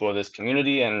the people of this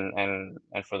community and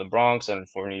for the Bronx and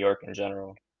for New York in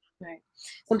general. Right.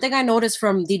 Something I noticed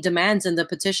from the demands in the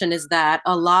petition is that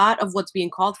a lot of what's being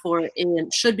called for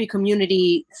should be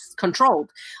community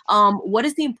controlled. What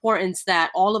is the importance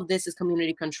that all of this is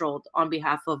community controlled on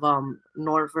behalf of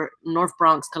North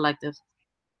Bronx Collective?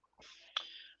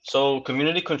 So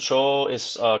community control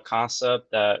is a concept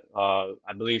that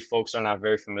I believe folks are not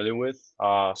very familiar with.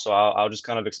 So I'll just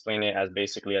kind of explain it as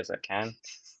basically as I can.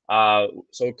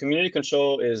 So community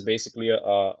control is basically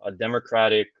a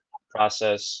democratic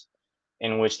process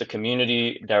in which the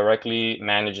community directly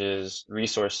manages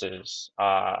resources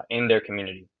in their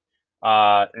community,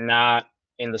 not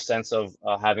in the sense of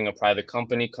having a private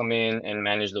company come in and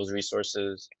manage those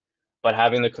resources, but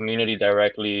having the community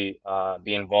directly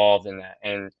be involved in that.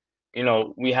 And you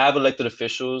know, we have elected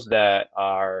officials that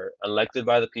are elected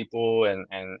by the people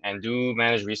and do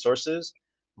manage resources,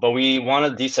 but we want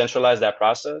to decentralize that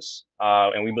process,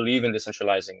 and we believe in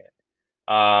decentralizing it.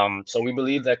 So we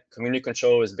believe that community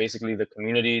control is basically the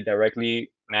community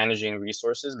directly managing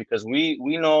resources because we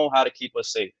know how to keep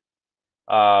us safe.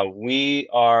 We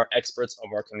are experts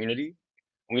of our community.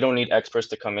 We don't need experts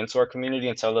to come into our community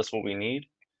and tell us what we need.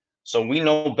 So we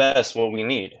know best what we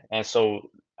need. And so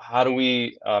how do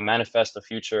we manifest the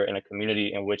future in a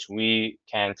community in which we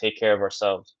can take care of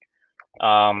ourselves?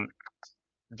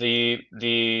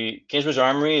 The Kingsbridge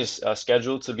Armory is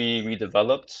scheduled to be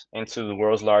redeveloped into the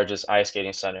world's largest ice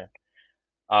skating center.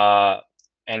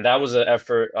 And that was an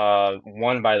effort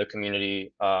won by the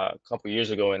community a couple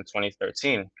years ago in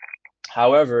 2013.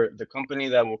 However, the company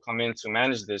that will come in to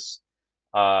manage this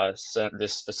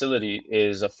facility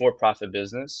is a for-profit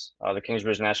business, the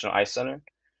Kingsbridge National Ice Center.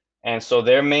 And so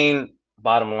their main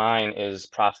bottom line is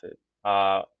profit.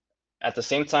 At the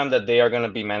same time that they are going to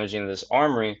be managing this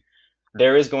armory,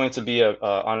 there is going to be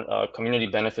a community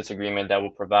benefits agreement that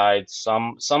will provide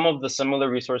some of the similar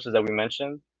resources that we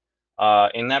mentioned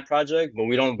in that project, but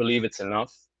we don't believe it's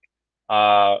enough.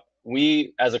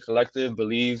 We, as a collective,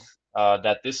 believe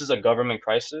that this is a government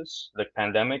crisis. The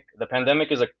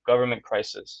pandemic is a government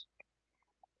crisis.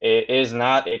 It is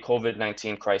not a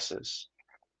COVID-19 crisis.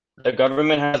 The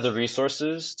government has the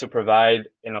resources to provide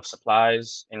enough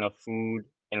supplies, enough food,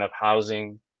 enough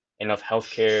housing, enough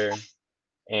healthcare,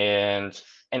 and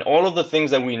all of the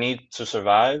things that we need to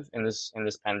survive in this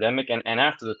pandemic and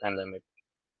after the pandemic.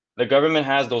 The government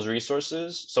has those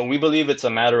resources, so we believe it's a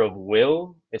matter of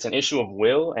will. It's an issue of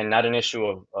will and not an issue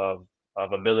of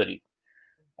ability.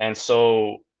 And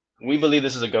so we believe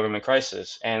this is a government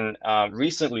crisis. And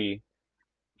recently,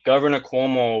 Governor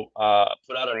Cuomo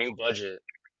put out a new budget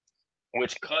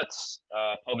which cuts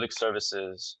public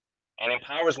services and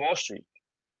empowers Wall Street.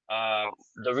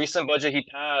 The recent budget he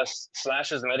passed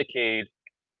slashes Medicaid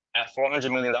at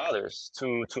 $400 million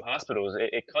to hospitals.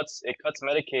 It cuts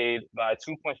Medicaid by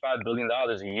 $2.5 billion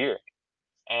a year.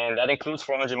 And that includes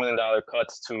 $400 million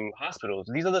cuts to hospitals.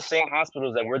 These are the same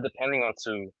hospitals that we're depending on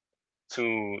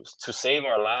to save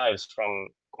our lives from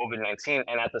COVID-19.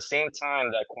 And at the same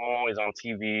time that Cuomo is on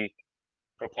TV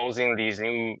proposing these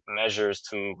new measures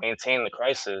to maintain the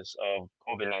crisis of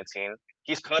COVID-19,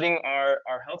 he's cutting our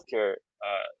healthcare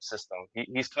system.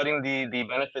 He's cutting the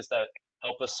benefits that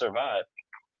help us survive.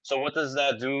 So what does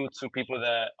that do to people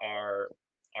that are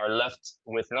left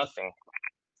with nothing?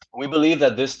 We believe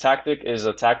that this tactic is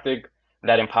a tactic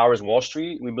that empowers Wall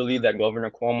Street. We believe that Governor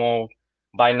Cuomo,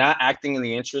 by not acting in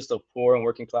the interest of poor and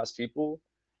working class people,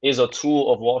 is a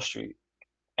tool of Wall Street.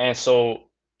 And so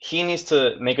he needs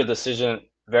to make a decision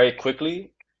very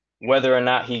quickly whether or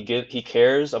not he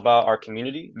cares about our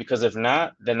community, because if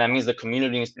not, then that means the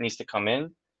community needs to come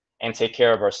in and take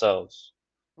care of ourselves.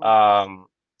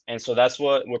 And so that's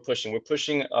what we're pushing. We're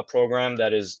pushing a program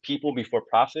that is people before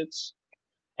profits.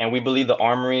 And we believe the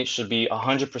armory should be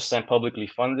 100% publicly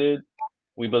funded.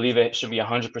 We believe it should be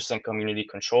 100% community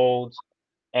controlled.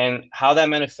 And how that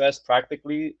manifests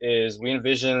practically is we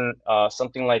envision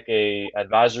something like a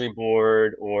advisory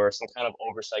board or some kind of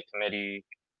oversight committee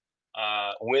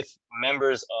with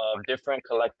members of different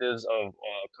collectives of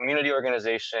community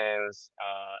organizations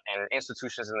and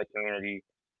institutions in the community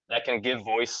that can give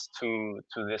voice to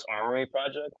this armory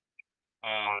project.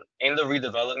 In the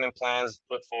redevelopment plans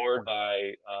put forward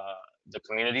by the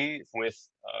community with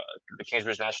the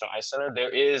Kingsbridge National Ice Center, there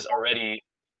is already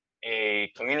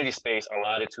a community space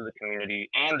allotted to the community,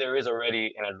 and there is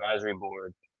already an advisory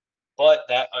board. But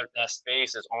that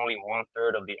space is only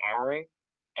 1/3 of the armory,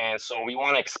 and so we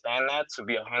want to expand that to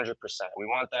be 100%. We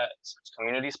want that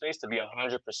community space to be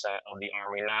 100% of the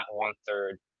armory, not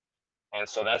 1/3. And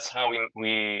so that's how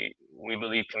we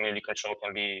believe community control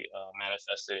can be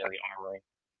manifested in the armory.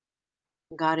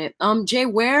 Got it. Jay,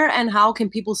 where and how can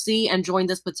people see and join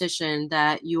this petition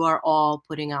that you are all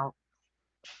putting out?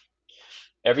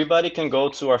 Everybody can go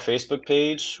to our Facebook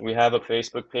page. We have a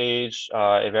Facebook page.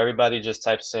 If everybody just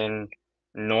types in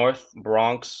North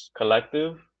Bronx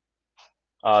Collective,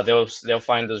 they'll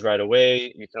find us right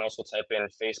away. You can also type in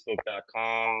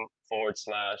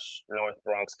facebook.com/North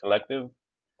Bronx Collective,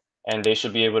 and they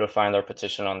should be able to find our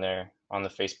petition on there on the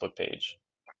Facebook page.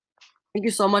 Thank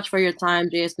you so much for your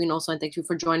time, Jay Espinosa, and thank you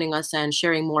for joining us and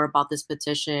sharing more about this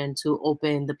petition to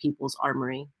open the People's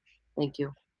Armory. Thank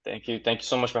you. Thank you. Thank you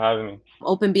so much for having me.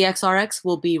 Open BXRx.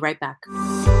 We'll be right back.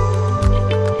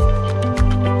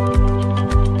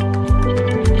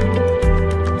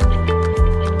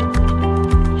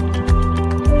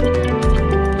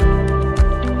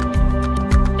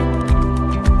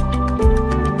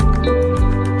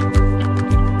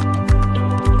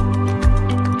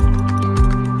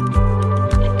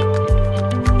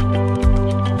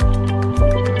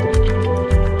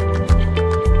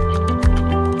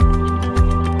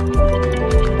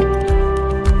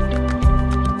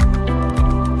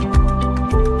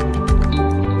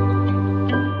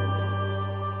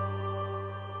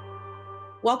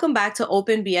 Welcome back to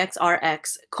Open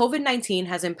BXRx. COVID-19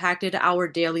 has impacted our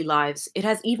daily lives. It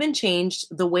has even changed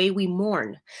the way we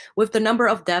mourn. With the number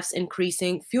of deaths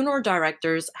increasing, funeral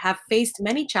directors have faced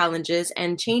many challenges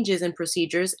and changes in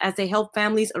procedures as they help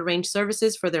families arrange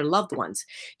services for their loved ones.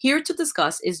 Here to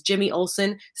discuss is Jimmy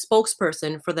Olson,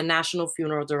 spokesperson for the National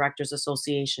Funeral Directors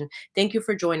Association. Thank you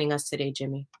for joining us today,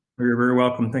 Jimmy. You're very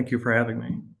welcome. Thank you for having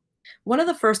me. One of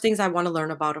the first things I want to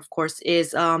learn about, of course,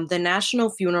 is the National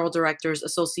Funeral Directors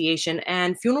Association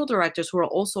and funeral directors who are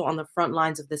also on the front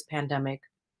lines of this pandemic.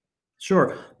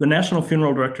 Sure. The National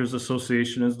Funeral Directors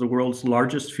Association is the world's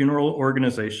largest funeral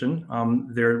organization.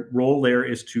 Their role there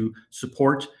is to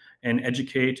support and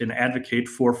educate and advocate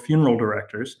for funeral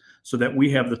directors so that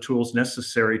we have the tools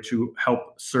necessary to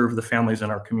help serve the families in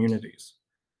our communities.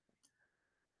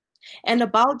 And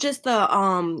about just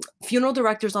the funeral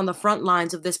directors on the front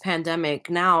lines of this pandemic,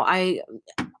 now I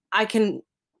can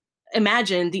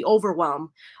imagine the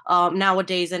overwhelm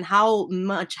nowadays and how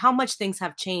much things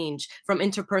have changed from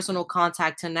interpersonal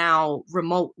contact to now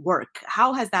remote work.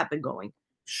 How has that been going?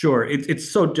 Sure. It's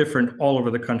so different all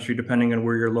over the country, depending on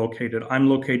where you're located. I'm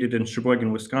located in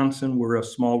Sheboygan, Wisconsin. We're a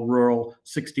small, rural,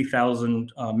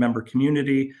 60,000 member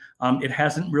community. It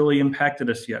hasn't really impacted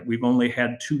us yet. We've only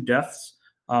had 2 deaths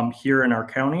here in our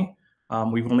county.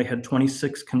 We've only had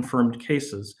 26 confirmed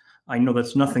cases. I know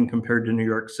that's nothing compared to New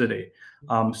York City.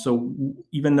 So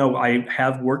even though I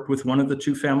have worked with one of the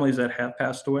 2 families that have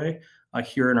passed away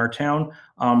here in our town,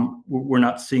 we're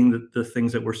not seeing the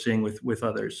things that we're seeing with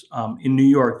others. In New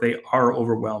York, they are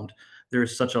overwhelmed.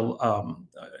 There's such the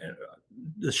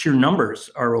sheer numbers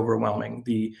are overwhelming.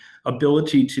 The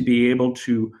ability to be able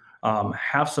to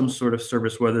have some sort of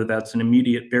service, whether that's an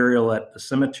immediate burial at the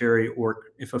cemetery or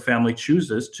if a family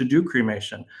chooses to do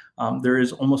cremation. There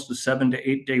is almost a 7 to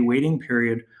 8 day waiting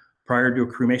period prior to a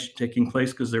cremation taking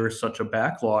place because there is such a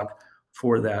backlog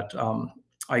for that.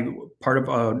 Part of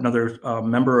another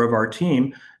member of our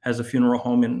team has a funeral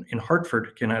home in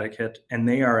Hartford, Connecticut, and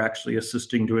they are actually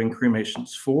assisting doing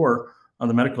cremations for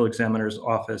the medical examiner's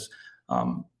office.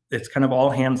 It's kind of all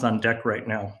hands on deck right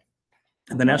now.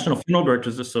 The National Funeral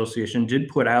Directors Association did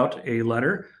put out a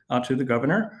letter to the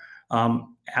governor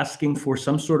asking for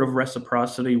some sort of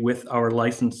reciprocity with our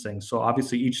licensing. So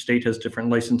obviously each state has different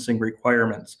licensing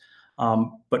requirements,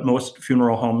 but most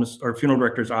funeral homes or funeral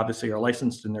directors obviously are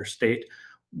licensed in their state.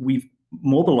 We've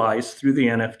mobilized through the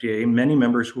NFDA many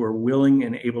members who are willing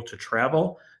and able to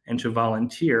travel and to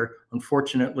volunteer.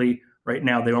 Unfortunately, right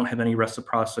now, they don't have any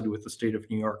reciprocity with the state of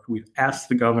New York. We've asked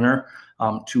the governor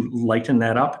to lighten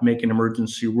that up, make an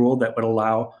emergency rule that would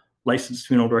allow licensed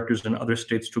funeral directors in other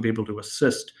states to be able to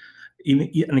assist.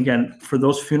 And again, for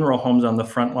those funeral homes on the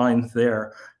front lines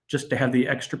there, just to have the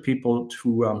extra people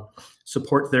to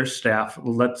support their staff,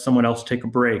 let someone else take a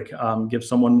break, give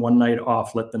someone one night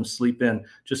off, let them sleep in,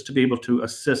 just to be able to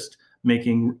assist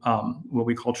making what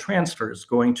we call transfers,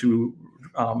 going to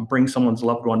bring someone's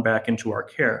loved one back into our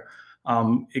care.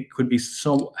 It could be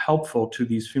so helpful to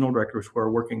these funeral directors who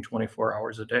are working 24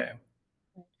 hours a day.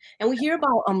 And we hear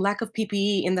about lack of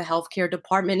PPE in the healthcare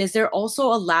department. Is there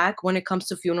also a lack when it comes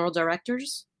to funeral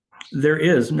directors? There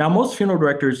is. Now, most funeral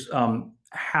directors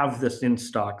have this in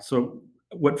stock. So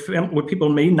what people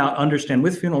may not understand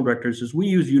with funeral directors is we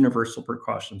use universal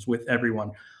precautions with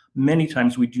everyone. Many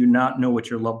times we do not know what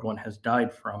your loved one has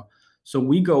died from. So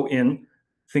we go in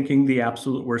thinking the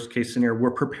absolute worst case scenario.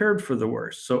 We're prepared for the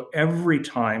worst. So every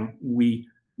time we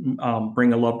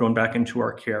bring a loved one back into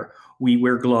our care, we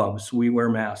wear gloves, we wear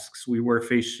masks, we wear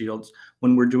face shields.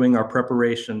 When we're doing our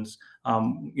preparations,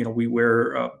 we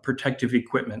wear protective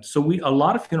equipment. So a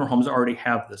lot of funeral homes already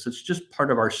have this. It's just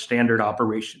part of our standard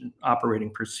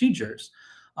operating procedures.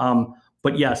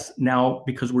 But yes, now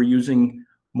because we're using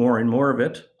more and more of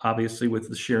it, obviously with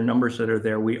the sheer numbers that are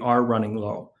there, we are running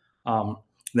low.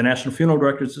 The National Funeral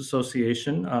Directors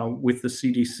Association with the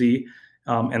CDC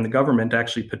and the government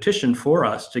actually petitioned for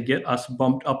us to get us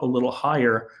bumped up a little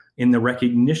higher in the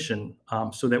recognition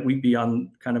so that we'd be on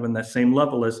kind of in that same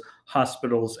level as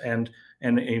hospitals and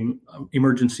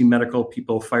emergency medical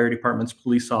people, fire departments,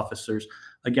 police officers,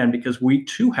 again, because we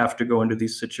too have to go into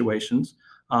these situations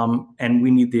and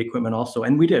we need the equipment also.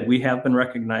 And we did. We have been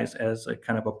recognized as a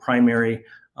kind of a primary,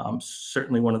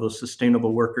 certainly one of those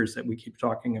sustainable workers that we keep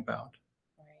talking about.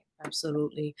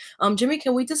 Absolutely. Jimmy,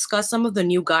 can we discuss some of the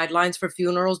new guidelines for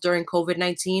funerals during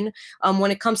COVID-19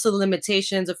 when it comes to the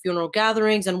limitations of funeral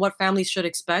gatherings and what families should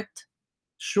expect?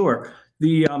 Sure.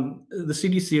 The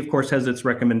CDC, of course, has its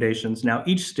recommendations. Now,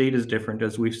 each state is different.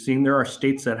 As we've seen, there are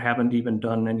states that haven't even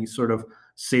done any sort of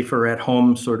safer at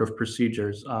home sort of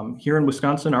procedures. Here in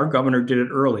Wisconsin, our governor did it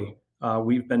early.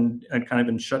 We've been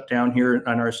shut down here in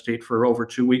our state for over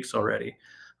 2 weeks already.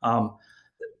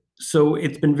 So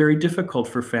it's been very difficult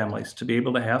for families to be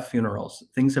able to have funerals.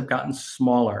 Things have gotten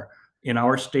smaller. In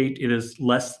our state, it is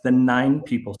less than 9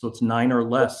 people. So it's 9 or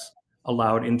less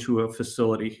allowed into a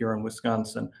facility here in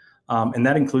Wisconsin. And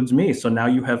that includes me. So now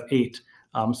you have 8.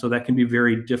 So that can be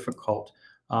very difficult.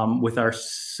 With our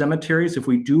cemeteries, if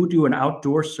we do an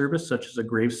outdoor service, such as a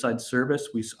graveside service,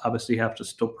 we obviously have to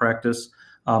still practice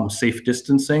safe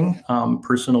distancing,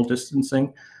 personal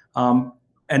distancing.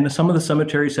 And some of the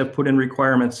cemeteries have put in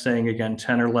requirements saying, again,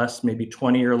 10 or less, maybe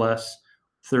 20 or less,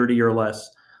 30 or less.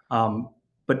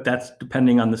 But that's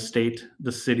depending on the state,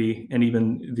 the city, and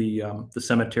even the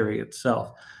cemetery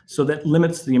itself. So that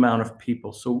limits the amount of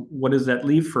people. So what does that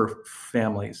leave for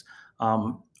families?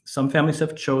 Some families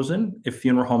have chosen, if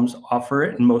funeral homes offer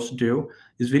it, and most do,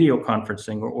 is video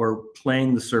conferencing or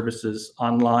playing the services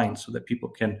online so that people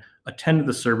can attend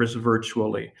the service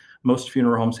virtually. Most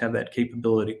funeral homes have that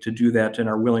capability to do that and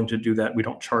are willing to do that. We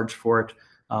don't charge for it.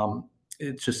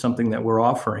 It's just something that we're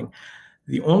offering.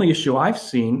 The only issue I've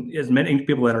seen is many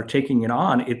people that are taking it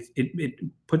on, it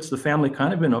puts the family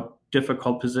kind of in a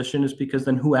difficult position, is because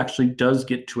then who actually does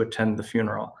get to attend the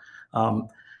funeral?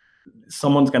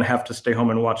 Someone's going to have to stay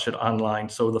home and watch it online.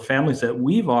 So the families that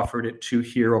we've offered it to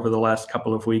here over the last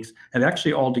couple of weeks have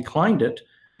actually all declined it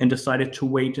and decided to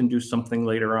wait and do something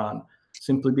later on,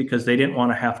 simply because they didn't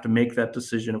want to have to make that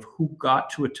decision of who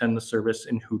got to attend the service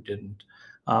and who didn't.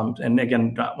 And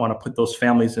again, not want to put those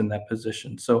families in that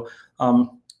position. So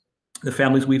the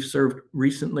families we've served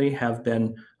recently have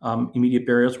been immediate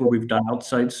burials where we've done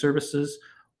outside services,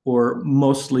 or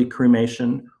mostly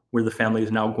cremation, where the family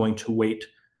is now going to wait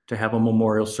to have a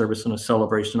memorial service and a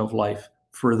celebration of life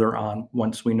further on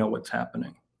once we know what's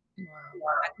happening.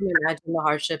 can imagine the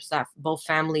hardships that both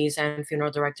families and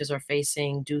funeral directors are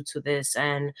facing due to this.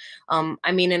 And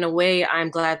I mean, in a way, I'm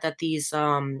glad that these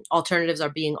alternatives are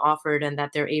being offered and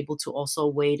that they're able to also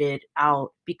wait it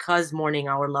out, because mourning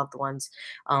our loved ones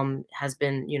has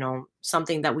been,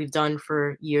 something that we've done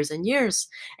for years and years.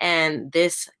 And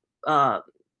this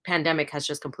pandemic has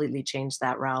just completely changed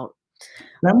that route.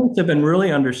 Families have been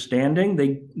really understanding.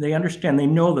 They understand. They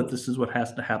know that this is what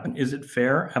has to happen. Is it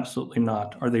fair? Absolutely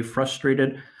not. Are they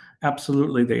frustrated?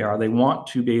 Absolutely they are. They want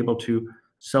to be able to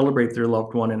celebrate their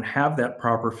loved one and have that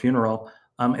proper funeral,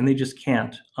 and they just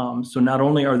can't. So not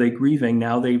only are they grieving,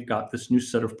 now they've got this new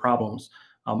set of problems,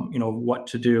 what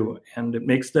to do. And it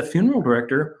makes the funeral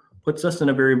director, puts us in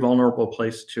a very vulnerable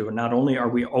place too. And not only are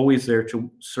we always there to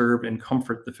serve and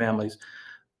comfort the families,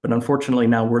 but unfortunately,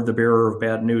 now we're the bearer of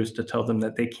bad news to tell them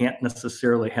that they can't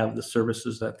necessarily have the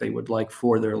services that they would like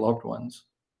for their loved ones.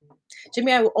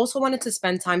 Jimmy, I also wanted to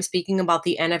spend time speaking about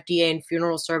the NFDA and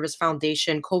Funeral Service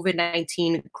Foundation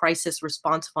COVID-19 Crisis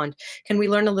Response Fund. Can we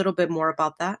learn a little bit more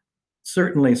about that?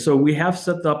 Certainly. So we have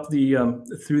set up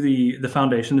through the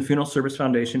foundation. The Funeral Service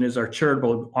Foundation is our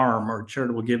charitable arm or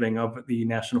charitable giving of the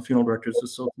National Funeral Directors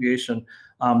Association.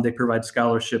 They provide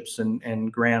scholarships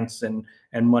and grants and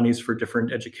monies for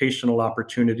different educational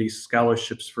opportunities,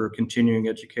 scholarships for continuing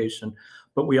education.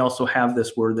 But we also have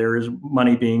this where there is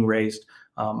money being raised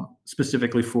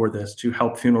specifically for this, to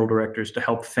help funeral directors, to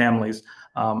help families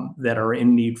that are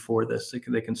in need for this.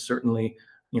 They can certainly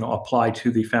apply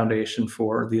to the foundation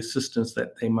for the assistance that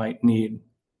they might need.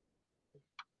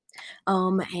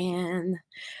 And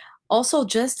also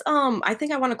just, I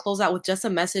think I want to close out with just a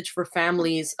message for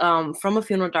families from a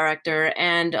funeral director,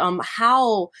 and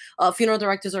how funeral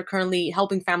directors are currently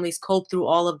helping families cope through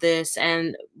all of this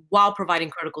and while providing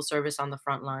critical service on the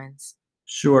front lines.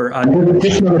 Sure.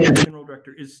 The funeral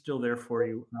director is still there for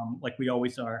you, like we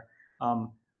always are.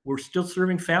 We're still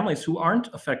serving families who aren't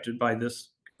affected by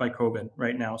COVID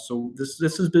right now. So this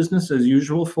is business as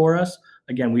usual for us.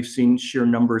 Again, we've seen sheer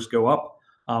numbers go up,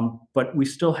 but we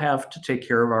still have to take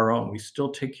care of our own. We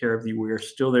still take care of you. We are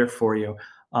still there for you.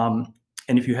 And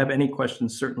if you have any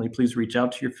questions, certainly please reach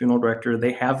out to your funeral director.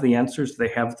 They have the answers. They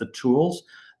have the tools.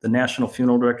 The National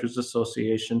Funeral Directors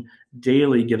Association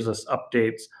daily gives us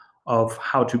updates of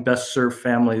how to best serve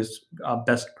families,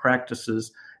 best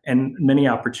practices, and many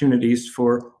opportunities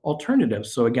for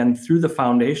alternatives. So again, through the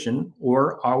foundation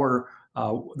or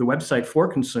the website for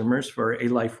consumers for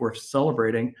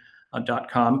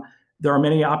alifeworthcelebrating.com, there are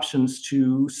many options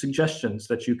to suggestions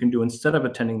that you can do instead of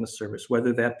attending the service,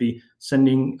 whether that be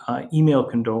sending email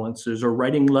condolences or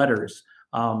writing letters,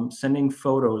 sending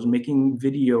photos, making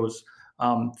videos,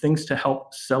 things to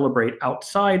help celebrate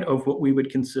outside of what we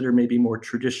would consider maybe more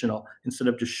traditional, instead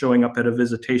of just showing up at a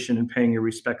visitation and paying your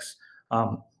respects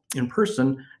in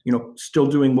person, still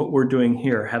doing what we're doing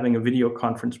here, having a video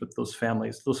conference with those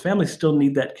families. Those families still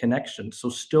need that connection. So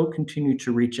still continue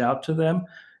to reach out to them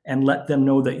and let them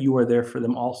know that you are there for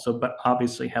them also, but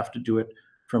obviously have to do it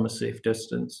from a safe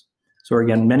distance. So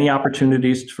again, many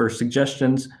opportunities for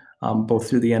suggestions, both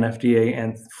through the NFDA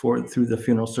and through the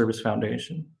Funeral Service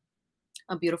Foundation.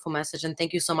 A beautiful message. And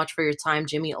thank you so much for your time,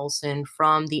 Jimmy Olson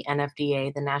from the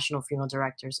NFDA, the National Funeral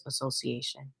Directors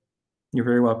Association. You're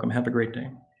very welcome. Have a great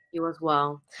day. You as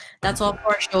well. That's all for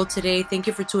our show today. Thank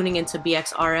you for tuning into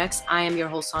BXRx. I am your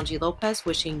host, Sonyi Lopez,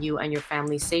 wishing you and your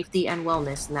family safety and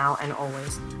wellness now and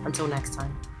always. Until next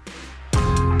time.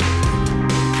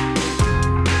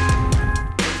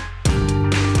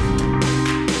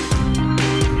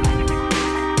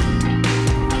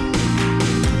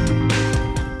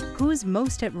 Who's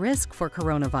most at risk for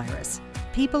coronavirus?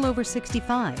 People over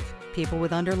 65, people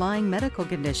with underlying medical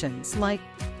conditions like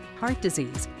heart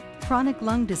disease, chronic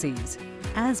lung disease,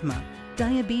 asthma,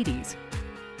 diabetes,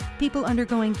 people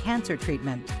undergoing cancer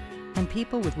treatment, and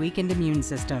people with weakened immune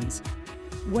systems.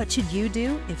 What should you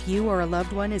do if you or a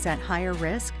loved one is at higher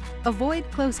risk? Avoid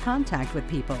close contact with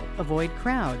people, avoid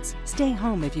crowds, stay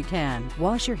home if you can,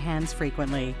 wash your hands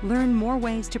frequently. Learn more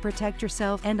ways to protect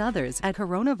yourself and others at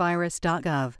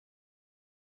coronavirus.gov.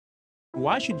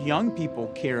 Why should young people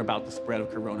care about the spread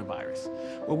of coronavirus?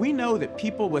 Well, we know that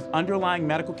people with underlying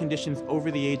medical conditions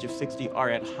over the age of 60 are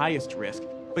at highest risk,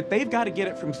 but they've got to get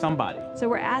it from somebody. So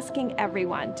we're asking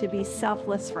everyone to be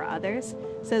selfless for others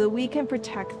so that we can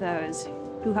protect those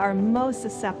who are most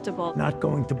susceptible. Not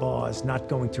going to bars, not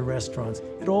going to restaurants.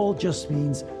 It all just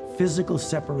means physical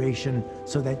separation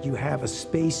so that you have a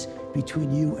space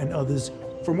between you and others.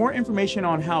 For more information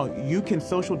on how you can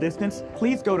social distance,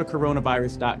 please go to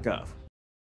coronavirus.gov.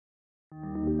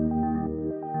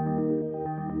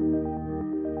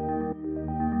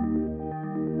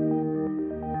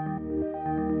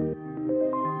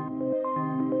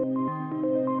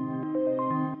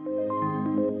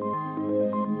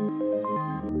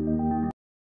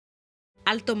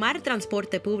 Al tomar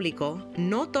transporte público,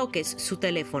 no toques su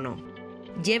teléfono.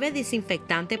 Lleve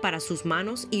desinfectante para sus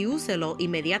manos y úselo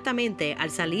inmediatamente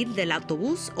al salir del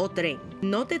autobús o tren.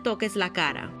 No te toques la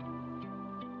cara.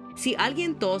 Si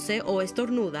alguien tose o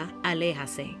estornuda,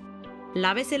 aléjase.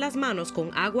 Lávese las manos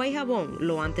con agua y jabón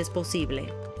lo antes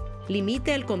posible.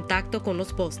 Limite el contacto con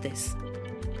los postes.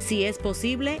 Si es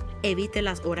posible, evite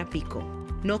las horas pico.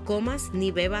 No comas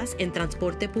ni bebas en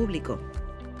transporte público.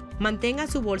 Mantenga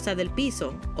su bolsa del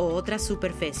piso o otras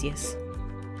superficies.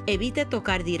 Evite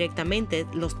tocar directamente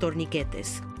los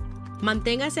torniquetes.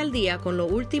 Manténgase al día con lo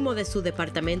último de su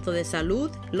Departamento de Salud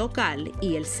local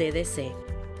y el CDC.